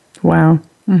here. Wow.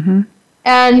 Mm-hmm.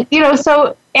 And,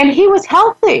 and he was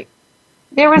healthy.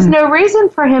 There was no reason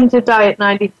for him to die at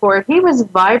 94. He was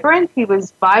vibrant, he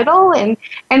was vital, and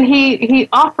he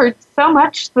offered so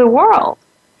much to the world.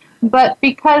 But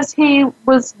because he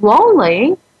was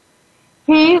lonely,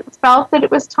 he felt that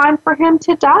it was time for him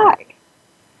to die.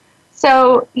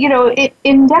 So,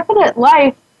 indefinite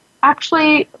life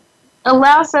actually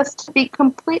allows us to be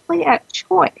completely at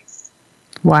choice.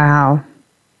 Wow.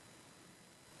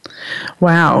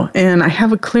 Wow. And I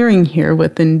have a clearing here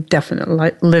with indefinite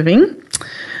living.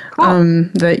 Cool.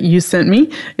 That you sent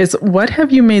me. Is, what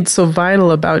have you made so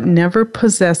vital about never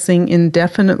possessing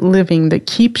indefinite living that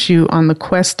keeps you on the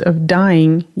quest of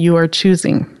dying you are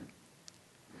choosing?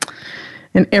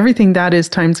 And everything that is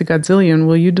times a godzillion,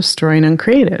 will you destroy and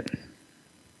uncreate it?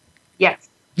 Yes.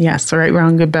 Yes, all right,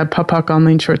 wrong, good, bad, pop, all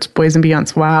nine shorts, boys and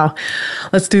beyonds. Wow.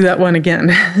 Let's do that one again.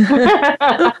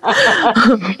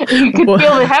 You could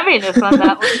feel the heaviness on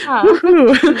that one,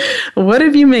 huh? What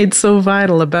have you made so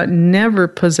vital about never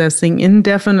possessing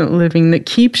indefinite living that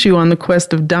keeps you on the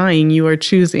quest of dying you are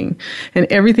choosing? And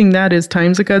everything that is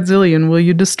times a godzillion, will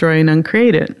you destroy and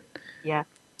uncreate it? Yeah.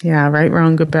 Yeah, right,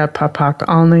 wrong, good, bad, pop,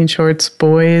 all nine shorts,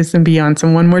 boys and beyonds.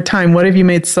 And one more time, what have you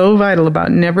made so vital about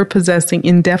never possessing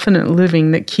indefinite living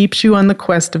that keeps you on the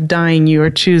quest of dying you are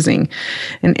choosing?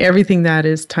 And everything that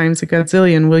is times a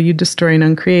godzillion, will you destroy and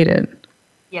uncreate it?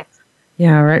 Yes.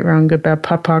 Yeah, right, wrong, good, bad,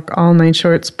 pop, all nine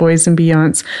shorts, boys and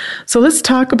beyonds. So let's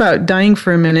talk about dying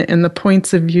for a minute and the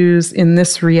points of views in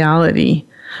this reality.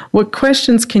 What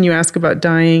questions can you ask about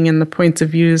dying and the points of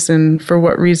views, and for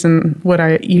what reason would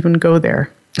I even go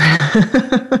there?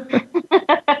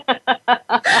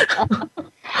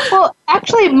 Well,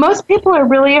 actually, most people are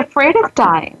really afraid of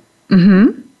dying.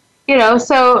 Mm-hmm.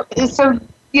 So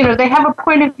they have a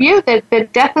point of view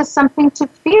that death is something to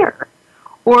fear,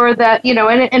 or that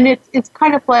and it's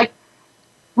kind of like,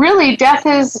 really, death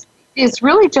is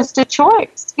really just a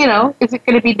choice. Is it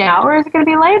going to be now or is it going to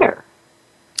be later?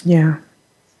 Yeah.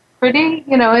 Pretty,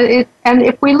 and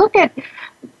if we look at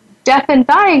death and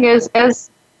dying as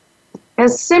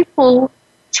simple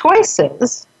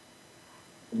choices,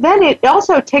 then it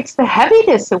also takes the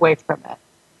heaviness away from it.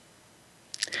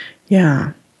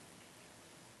 Yeah.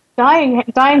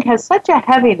 Dying has such a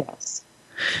heaviness.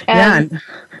 And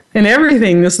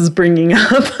everything this is bringing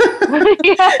up.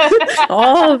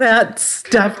 All that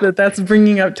stuff that's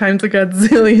bringing up times a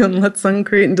godzillion. Let's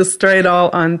uncreate and destroy it all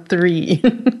on 3.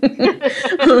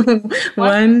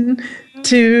 1,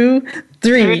 2,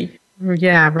 3.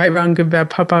 Yeah, right, wrong, good, bad,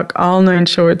 pop, all nine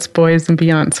shorts, boys and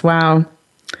beyonds. Wow.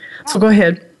 So go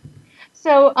ahead.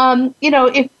 So,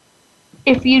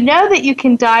 if you know that you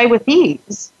can die with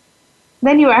ease,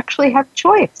 then you actually have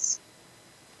choice.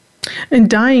 And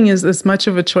dying is as much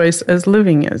of a choice as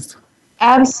living is.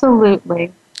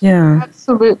 Absolutely. Yeah.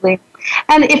 Absolutely.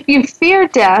 And if you fear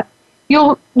death,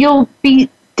 you'll be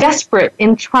desperate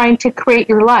in trying to create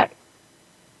your life,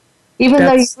 even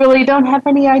though you really don't have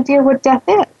any idea what death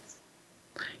is.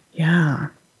 Yeah.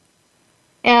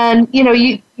 And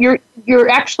you're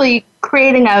actually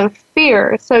creating out of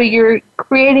fear, so you're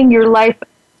creating your life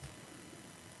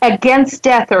against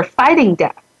death or fighting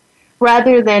death,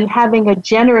 rather than having a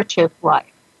generative life.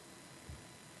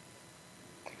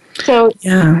 So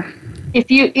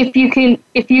if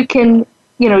you can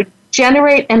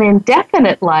generate an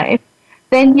indefinite life,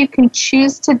 then you can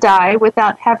choose to die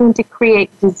without having to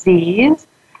create disease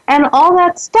and all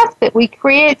that stuff that we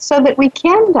create so that we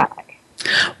can die.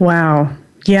 Wow.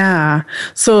 Yeah.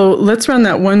 So let's run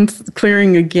that one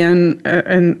clearing again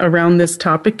and around this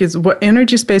topic is what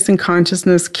energy, space, and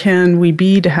consciousness can we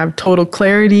be to have total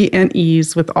clarity and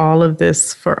ease with all of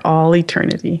this for all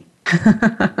eternity?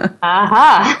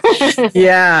 Aha.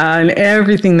 Yeah, and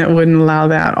everything that wouldn't allow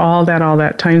that, all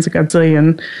that times a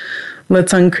gazillion.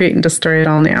 Let's uncreate and destroy it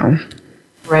all now.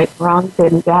 Right, wrong,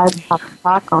 good and bad,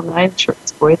 talk, all nine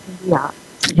shorts, boys and beyond.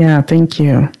 Yeah, thank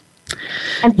you.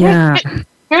 And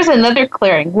here's another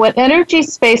clearing. What energy,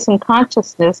 space, and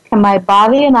consciousness can my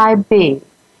body and I be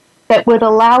that would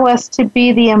allow us to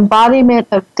be the embodiment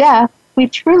of death we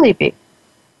truly be?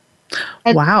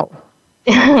 And wow.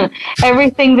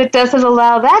 Everything that doesn't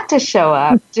allow that to show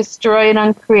up, destroy and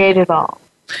uncreate it all.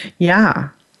 Yeah.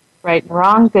 Right and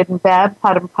wrong, good and bad,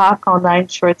 pot and pock, all nine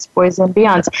shorts, boys and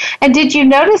beyonds. And did you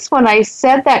notice when I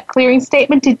said that clearing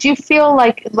statement, did you feel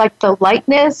like the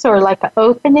lightness or like an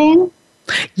opening?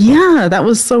 Yeah, that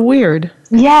was so weird.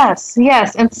 Yes.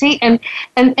 And see, and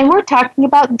we're talking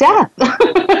about death.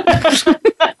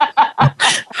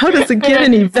 How does it get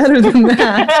any better than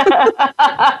that?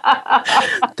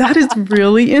 That is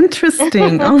really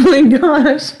interesting. Oh my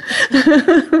gosh.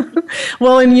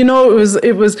 Well, and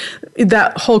it was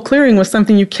that whole clearing was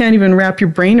something you can't even wrap your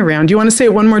brain around. Do you want to say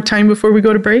it one more time before we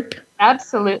go to break?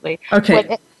 Absolutely.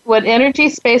 Okay. What energy,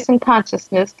 space, and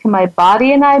consciousness can my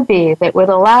body and I be that would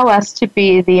allow us to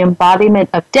be the embodiment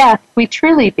of death we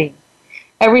truly be?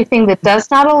 Everything that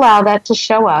does not allow that to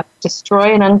show up,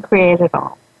 destroy and uncreate it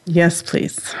all. Yes,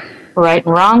 please. Right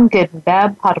and wrong, good and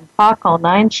bad, pot and pock, all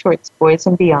nine shorts, boys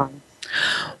and beyond.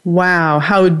 Wow,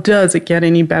 how does it get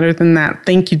any better than that?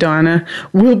 Thank you, Donna.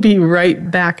 We'll be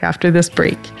right back after this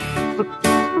break.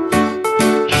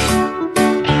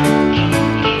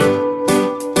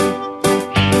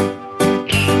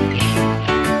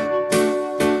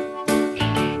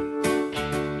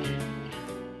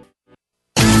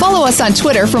 Follow us on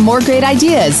Twitter for more great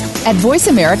ideas at Voice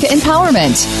America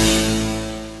Empowerment.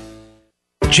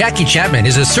 Jackie Chapman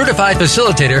is a certified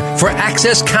facilitator for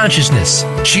Access Consciousness.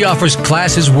 She offers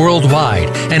classes worldwide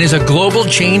and is a global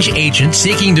change agent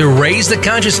seeking to raise the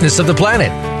consciousness of the planet.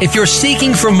 If you're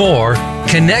seeking for more,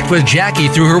 connect with Jackie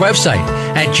through her website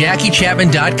at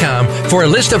JackieChapman.com for a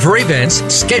list of her events,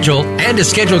 schedule, and to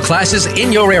schedule classes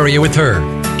in your area with her.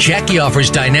 Jackie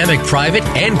offers dynamic private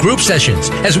and group sessions,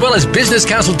 as well as business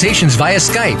consultations via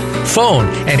Skype, phone,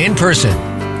 and in person.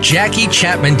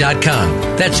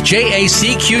 JackieChapman.com. That's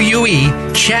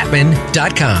JACQUE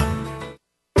Chapman.com.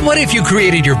 What if you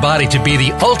created your body to be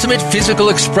the ultimate physical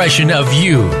expression of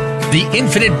you, the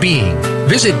infinite being?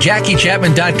 Visit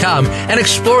JackieChapman.com and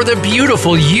explore the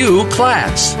beautiful You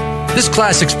class. This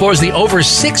class explores the over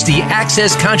 60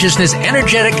 Access Consciousness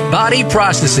energetic body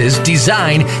processes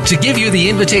designed to give you the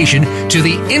invitation to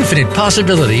the infinite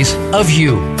possibilities of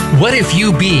you. What if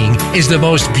you being is the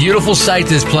most beautiful sight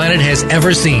this planet has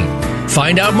ever seen?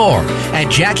 Find out more at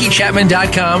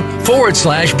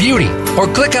JackieChapman.com/beauty or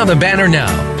click on the banner now.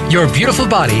 Your beautiful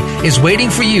body is waiting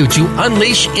for you to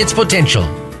unleash its potential.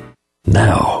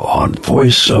 Now on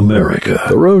Voice America.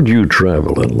 The road you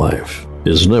travel in life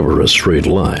is never a straight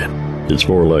line. It's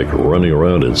more like running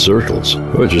around in circles,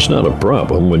 which is not a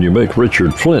problem when you make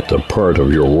Richard Flint a part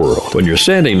of your world. When you're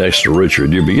standing next to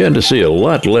Richard, you begin to see a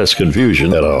lot less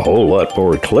confusion and a whole lot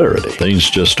more clarity. Things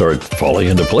just start falling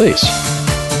into place.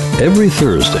 Every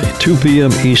Thursday, 2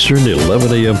 p.m. Eastern,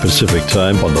 11 a.m. Pacific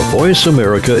Time on the Voice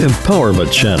America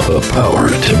Empowerment Channel. The power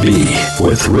to be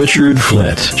with Richard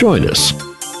Flint. Join us,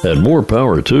 and more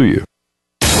power to you.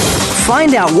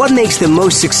 Find out what makes the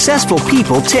most successful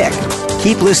people tick.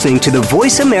 Keep listening to the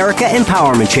Voice America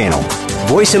Empowerment Channel.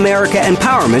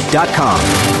 VoiceAmericaEmpowerment.com.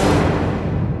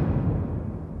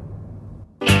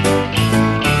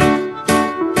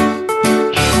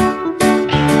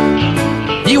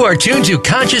 You are tuned to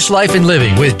Conscious Life and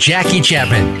Living with Jackie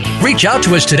Chapman. Reach out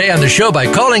to us today on the show by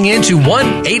calling in to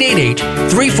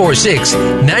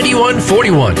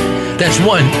 1-888-346-9141. That's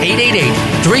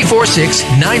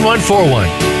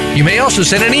 1-888-346-9141. You may also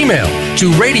send an email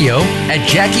to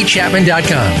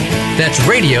radio@JackieChapman.com. That's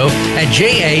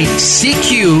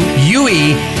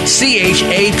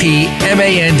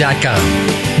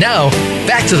radio@JackieChapman.com. Now,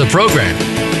 back to the program.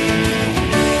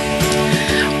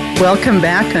 Welcome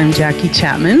back. I'm Jackie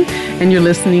Chapman, and you're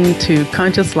listening to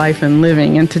Conscious Life and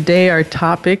Living. And today our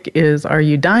topic is, are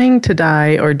you dying to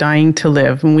die or dying to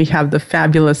live? And we have the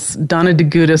fabulous Donna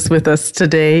DeGudas with us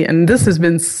today. And this has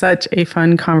been such a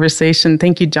fun conversation.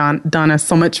 Thank you, Donna,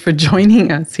 so much for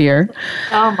joining us here.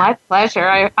 Oh, my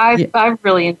pleasure. I've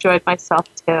really enjoyed myself,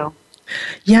 too.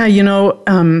 Yeah,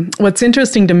 what's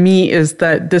interesting to me is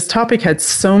that this topic had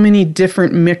so many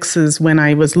different mixes when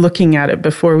I was looking at it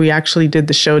before we actually did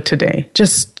the show today.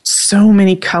 Just so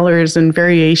many colors and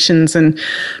variations and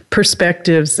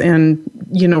perspectives and,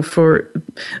 for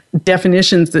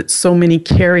definitions that so many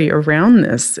carry around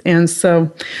this. And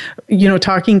so,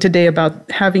 talking today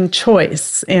about having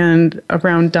choice and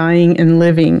around dying and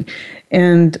living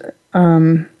and,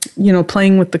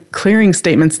 playing with the clearing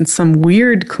statements and some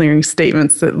weird clearing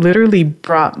statements that literally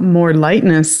brought more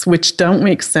lightness, which don't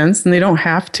make sense and they don't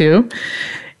have to.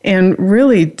 And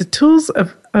really, the tools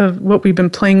of what we've been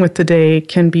playing with today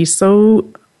can be so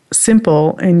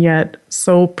simple and yet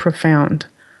so profound.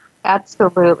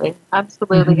 Absolutely.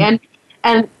 Mm-hmm.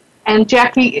 And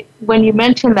Jackie, when you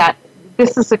mentioned that,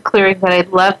 this is a clearing that I'd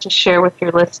love to share with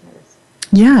your listeners.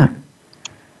 Yeah.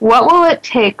 What will it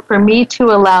take for me to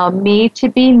allow me to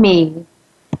be me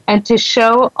and to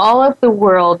show all of the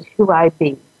world who I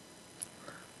be?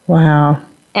 Wow.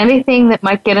 Anything that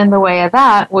might get in the way of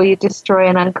that, will you destroy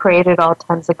and uncreate at all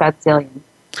times a godzillion?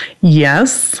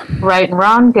 Yes. Right and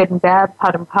wrong, good and bad,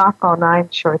 pot and pock, all nine,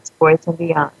 shorts, boys, and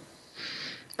beyond.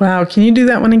 Wow. Can you do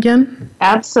that one again?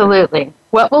 Absolutely.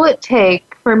 What will it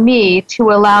take for me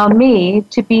to allow me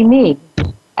to be me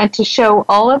and to show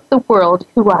all of the world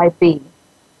who I be?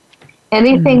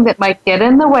 Anything that might get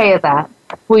in the way of that,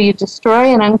 will you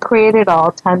destroy and uncreate it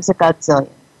all times a godzillion?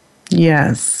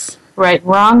 Yes. Right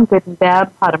and wrong, good and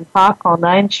bad, pot and pock, all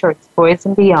nine, shorts, boys,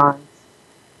 and beyond.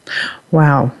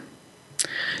 Wow.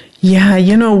 Yeah,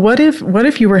 what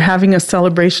if you were having a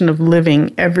celebration of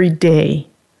living every day?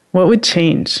 What would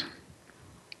change?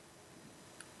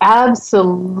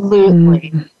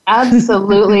 Absolutely.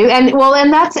 Absolutely.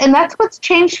 And that's what's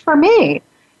changed for me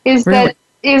is really? that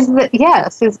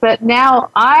now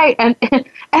and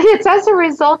it's as a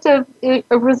result of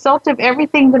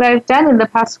everything that I've done in the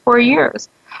past 4 years.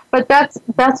 But that's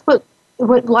what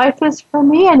life is for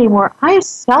me anymore. I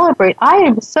celebrate. I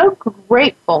am so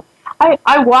grateful.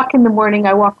 I walk in the morning.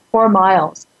 I walk 4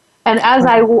 miles, and as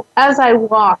I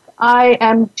walk, I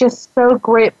am just so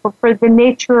grateful for the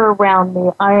nature around me.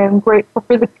 I am grateful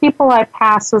for the people I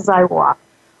pass as I walk.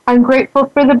 I'm grateful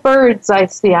for the birds I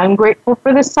see. I'm grateful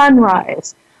for the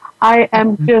sunrise. I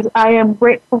am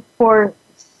grateful for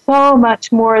so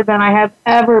much more than I have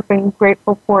ever been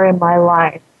grateful for in my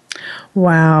life.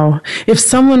 Wow. If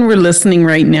someone were listening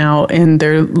right now and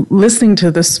they're listening to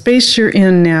the space you're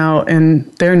in now and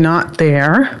they're not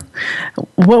there,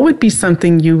 what would be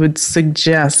something you would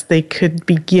suggest they could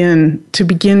begin to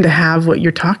have what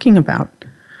you're talking about?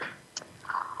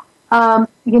 You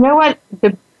know what?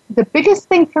 The biggest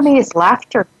thing for me is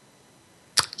laughter.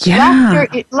 Yeah.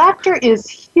 Laughter is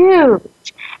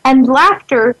huge. And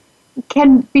laughter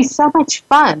can be so much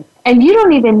fun. And you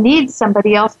don't even need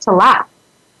somebody else to laugh.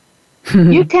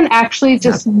 You can actually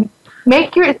just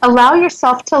allow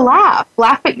yourself to laugh.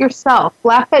 Laugh at yourself.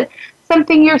 Laugh at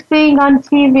something you're seeing on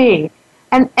TV.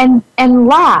 And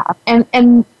laugh.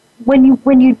 And when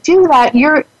you do that,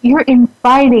 you're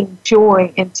inviting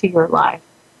joy into your life.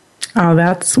 Oh,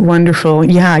 that's wonderful.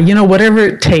 Yeah, whatever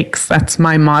it takes. That's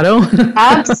my motto.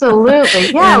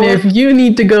 Absolutely. Yeah. And if you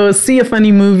need to go see a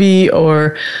funny movie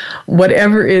or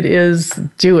whatever it is,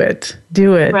 do it.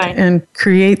 Do it. Right. And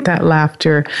create that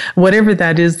laughter. Whatever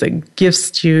that is that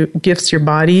gifts your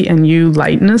body and you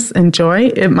lightness and joy.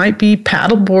 It might be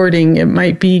paddleboarding. It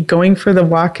might be going for the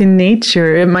walk in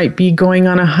nature. It might be going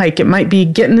on a hike. It might be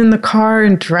getting in the car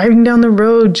and driving down the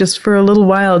road just for a little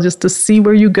while just to see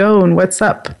where you go and what's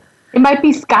up. It might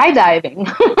be skydiving.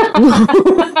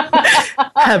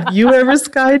 Have you ever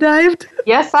skydived?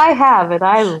 Yes, I have, and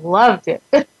I loved it.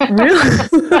 Really?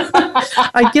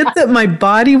 I get that my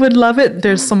body would love it.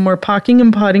 There's some more pocking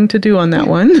and potting to do on that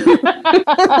one.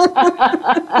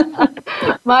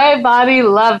 My body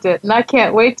loved it, and I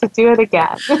can't wait to do it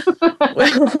again.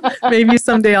 Well, maybe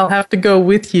someday I'll have to go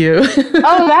with you.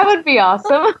 Oh, that would be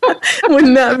awesome.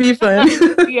 Wouldn't that be fun?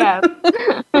 Yes.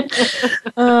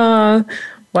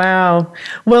 Wow.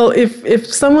 Well, if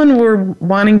someone were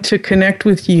wanting to connect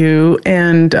with you,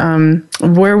 and how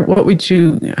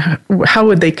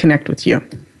would they connect with you?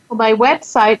 Well, my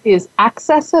website is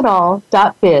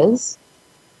accessitall.biz.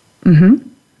 Mm-hmm.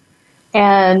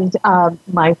 And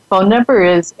my phone number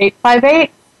is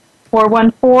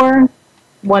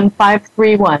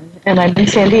 858-414-1531, and I'm in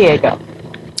San Diego.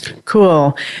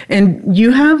 Cool. And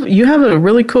you have a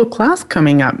really cool class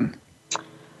coming up.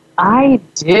 I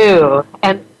do.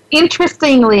 And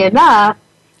interestingly enough,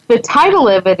 the title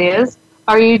of it is,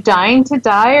 Are You Dying to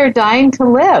Die or Dying to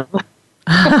Live?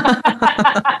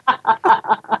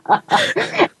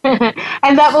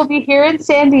 And that will be here in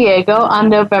San Diego on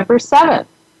November 7th.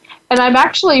 And I'm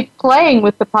actually playing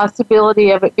with the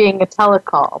possibility of it being a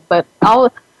telecall. But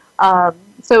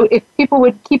so if people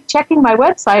would keep checking my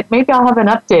website, maybe I'll have an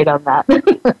update on that.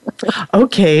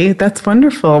 Okay, that's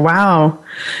wonderful. Wow.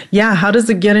 Yeah, how does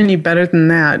it get any better than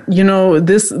that?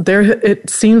 It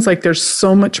seems like there's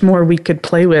so much more we could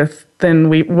play with than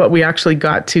what we actually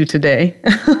got to today.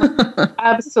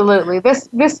 Absolutely.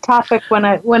 This topic, when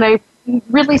I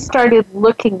really started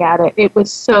looking at it, it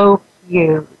was so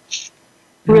huge.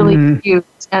 Really huge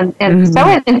and so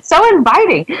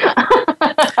inviting.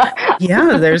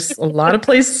 Yeah, there's a lot of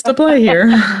places to play here.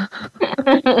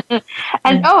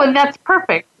 And that's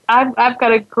perfect. I've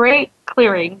got a great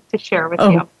clearing to share with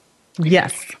you.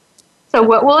 Yes. So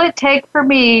what will it take for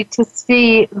me to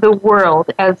see the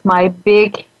world as my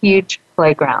big, huge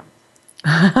playground?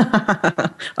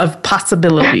 Of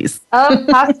possibilities. Of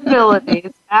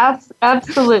possibilities.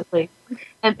 Absolutely.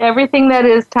 And everything that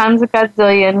is times a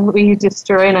gazillion, we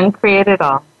destroy and uncreate it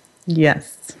all.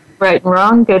 Yes. Right and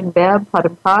wrong, good and bad, pot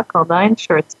and pock, all nine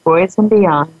shorts, boys and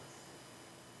beyond.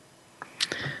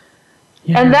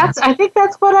 Yeah. And I think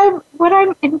that's what I'm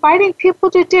inviting people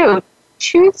to do.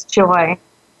 Choose joy.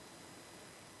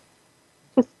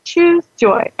 Just choose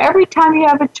joy. Every time you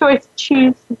have a choice,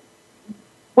 choose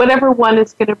whatever one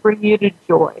is going to bring you to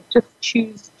joy. Just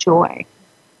choose joy.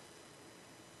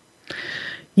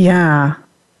 Yeah.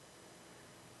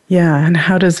 Yeah, and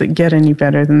how does it get any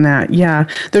better than that? Yeah,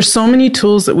 there's so many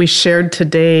tools that we shared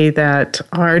today that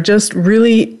are just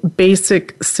really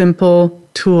basic, simple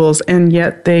tools, and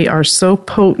yet they are so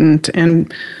potent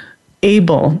and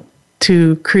able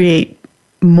to create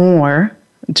more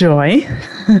joy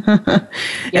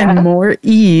and more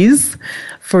ease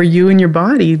for you and your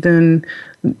body than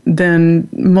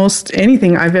most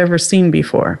anything I've ever seen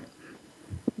before.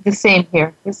 The same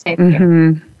here.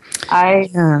 Here.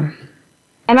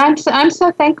 And I'm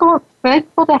so thankful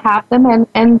to have them,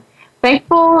 and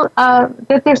thankful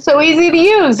that they're so easy to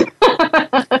use.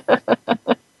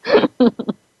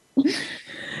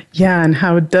 Yeah, and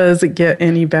how does it get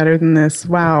any better than this?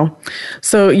 Wow.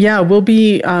 So yeah, we'll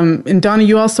be. And Donna,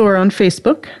 you also are on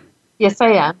Facebook. Yes,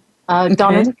 I am.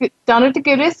 Donna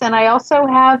DeGudis, and I also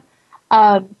have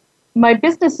my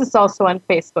business is also on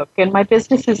Facebook, and my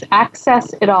business is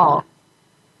Access It All.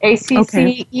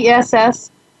 AccessItall.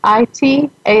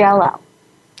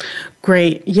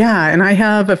 Great. Yeah. And I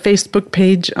have a Facebook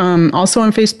page also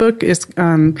on Facebook. It's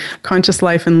Conscious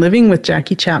Life and Living with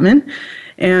Jackie Chapman.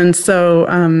 And so,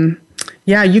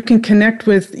 you can connect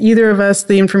with either of us.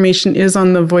 The information is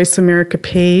on the Voice America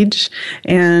page.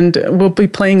 And we'll be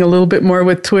playing a little bit more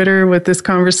with Twitter with this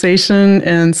conversation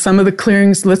and some of the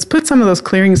clearings. Let's put some of those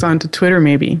clearings onto Twitter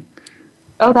maybe.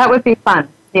 Oh, that would be fun.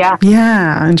 Yeah.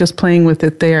 Yeah. And just playing with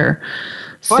it there.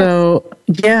 So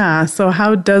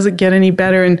how does it get any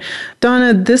better? And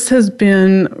Donna, this has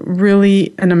been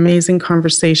really an amazing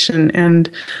conversation. And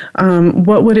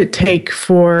what would it take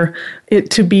for it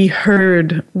to be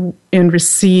heard and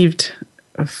received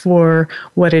for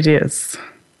what it is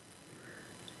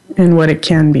and what it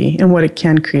can be and what it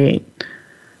can create?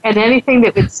 And anything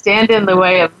that would stand in the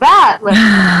way of that, let's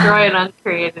destroy and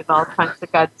uncreate it all times a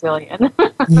godzillion.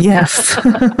 Yes.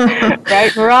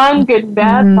 Right and wrong, good and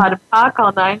bad, pot and pock,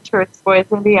 all nine shorts, boys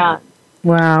and beyond.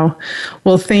 Wow.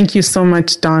 Well, thank you so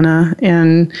much, Donna.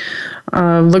 And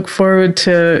look forward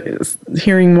to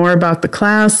hearing more about the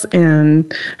class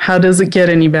and how does it get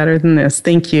any better than this.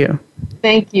 Thank you.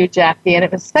 Thank you, Jackie. And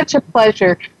it was such a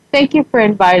pleasure. Thank you for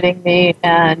inviting me.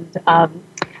 And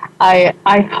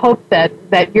I hope that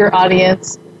your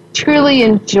audience truly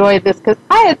enjoyed this because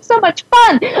I had so much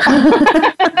fun.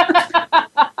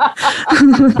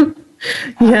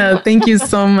 Yeah, thank you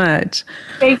so much.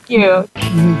 Thank you.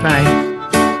 Bye.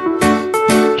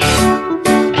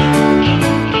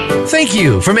 Thank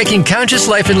you for making Conscious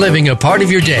Life and Living a part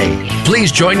of your day.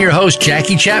 Please join your host,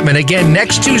 Jackie Chapman, again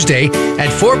next Tuesday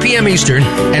at 4 p.m. Eastern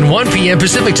and 1 p.m.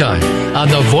 Pacific Time on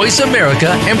the Voice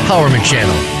America Empowerment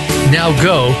Channel. Now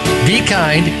go, be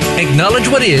kind, acknowledge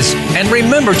what is, and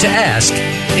remember to ask,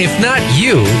 if not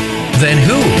you, then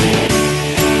who?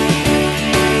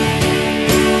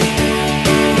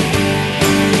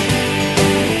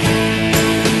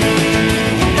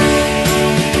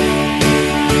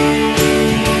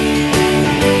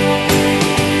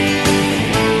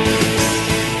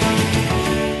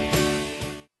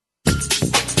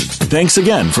 Thanks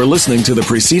again for listening to the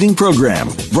preceding program,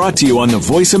 brought to you on the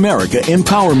Voice America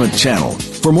Empowerment Channel.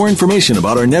 For more information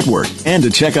about our network and to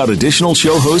check out additional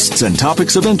show hosts and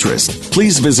topics of interest,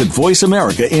 please visit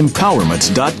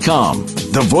voiceamericaempowerment.com.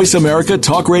 The Voice America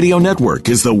Talk Radio Network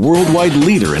is the worldwide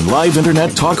leader in live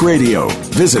Internet talk radio.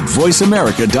 Visit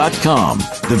voiceamerica.com.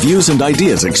 The views and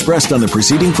ideas expressed on the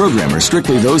preceding program are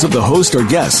strictly those of the host or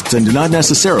guests and do not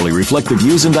necessarily reflect the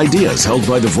views and ideas held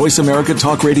by the Voice America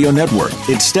Talk Radio Network,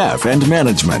 its staff, and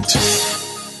management.